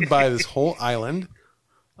 We could buy this whole island.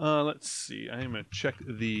 Let's see. I am going to check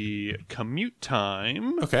the commute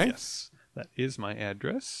time. Okay. Yes, that is my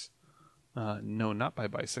address. No, not by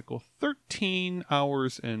bicycle. 13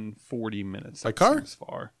 hours and 40 minutes. By car? Seems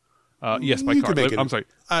far. Yes, by car. I'm sorry.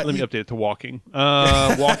 Let me update it to walking.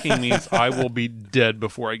 Walking means I will be dead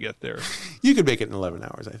before I get there. You could make it in 11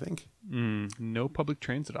 hours, I think. No public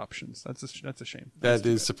transit options. That's a shame. That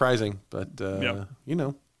is surprising, but do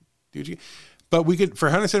what you. But we could, for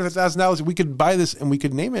 $175,000, we could buy this and we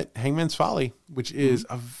could name it Hangman's Folly, which is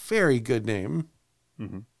a very good name.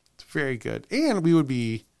 Mm-hmm. It's very good, and we would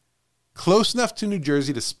be close enough to New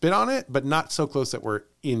Jersey to spit on it, but not so close that we're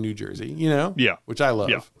in New Jersey. Yeah, which I love.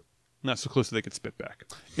 Yeah. Not so close that they could spit back.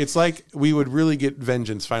 It's like we would really get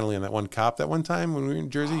vengeance finally on that one cop that one time when we were in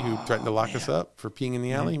Jersey who threatened to lock us up for peeing in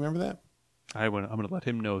the alley. You remember that? I'm going to let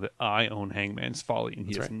him know that I own Hangman's Folly and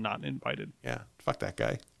he is not invited. Yeah. Fuck that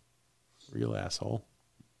guy. Real asshole.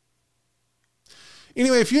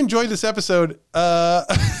 Anyway, if you enjoyed this episode,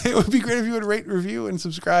 it would be great if you would rate, review, and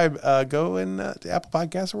subscribe. Go to Apple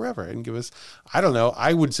Podcasts or wherever and give us, I don't know,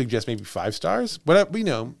 I would suggest maybe 5 stars. But we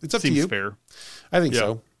know it's up to you. Seems fair. I think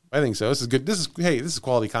so. This is good. This is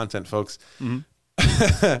quality content, folks.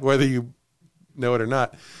 Mm-hmm. Whether you know it or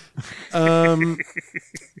not. And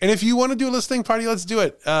if you want to do a listening party, let's do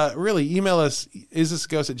it. Really, email us,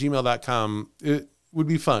 isthisaghost@gmail.com. It would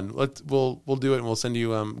be fun. We'll do it and we'll send you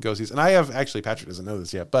ghosties. And I have, actually, Patrick doesn't know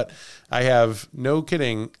this yet, but I have, no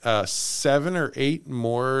kidding, 7 or 8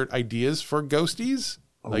 more ideas for ghosties.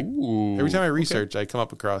 Like every time I research, I come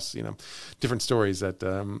up across different stories that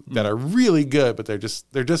are really good, but they're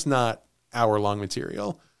just not hour-long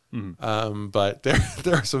material. But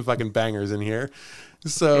there are some fucking bangers in here.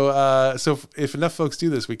 So if enough folks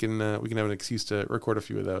do this, we can have an excuse to record a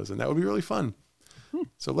few of those, and that would be really fun.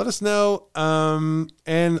 So let us know.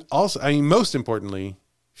 And also, most importantly,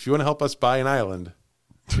 if you want to help us buy an island,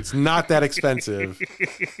 it's not that expensive.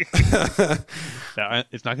 It's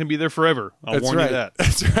not going to be there forever. I'll warn you that.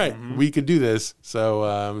 That's right. Mm-hmm. We could do this. So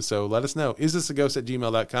let us know.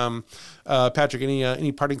 isthisaghost@gmail.com. Patrick,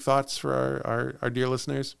 any parting thoughts for our dear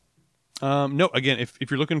listeners? No. Again, if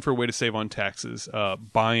you're looking for a way to save on taxes,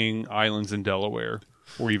 buying islands in Delaware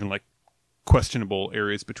or even like questionable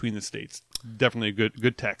areas between the states, definitely a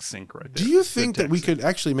good tax sink right there. Do you think that we could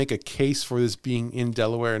actually make a case for this being in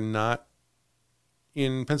Delaware and not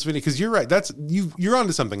in Pennsylvania? Because you're right. You're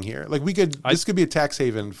onto something here. Like this could be a tax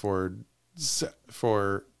haven for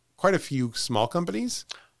quite a few small companies.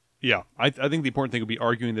 Yeah, I think the important thing would be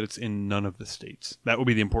arguing that it's in none of the states. That would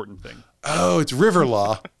be the important thing. Oh, it's river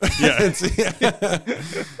law. Yeah.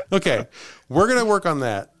 Okay, we're gonna work on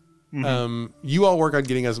that. Mm-hmm. You all work on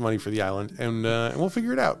getting us money for the island, and we'll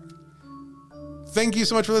figure it out. Thank you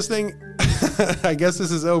so much for listening. I guess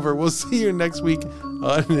this is over. We'll see you next week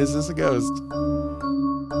on Is This a Ghost?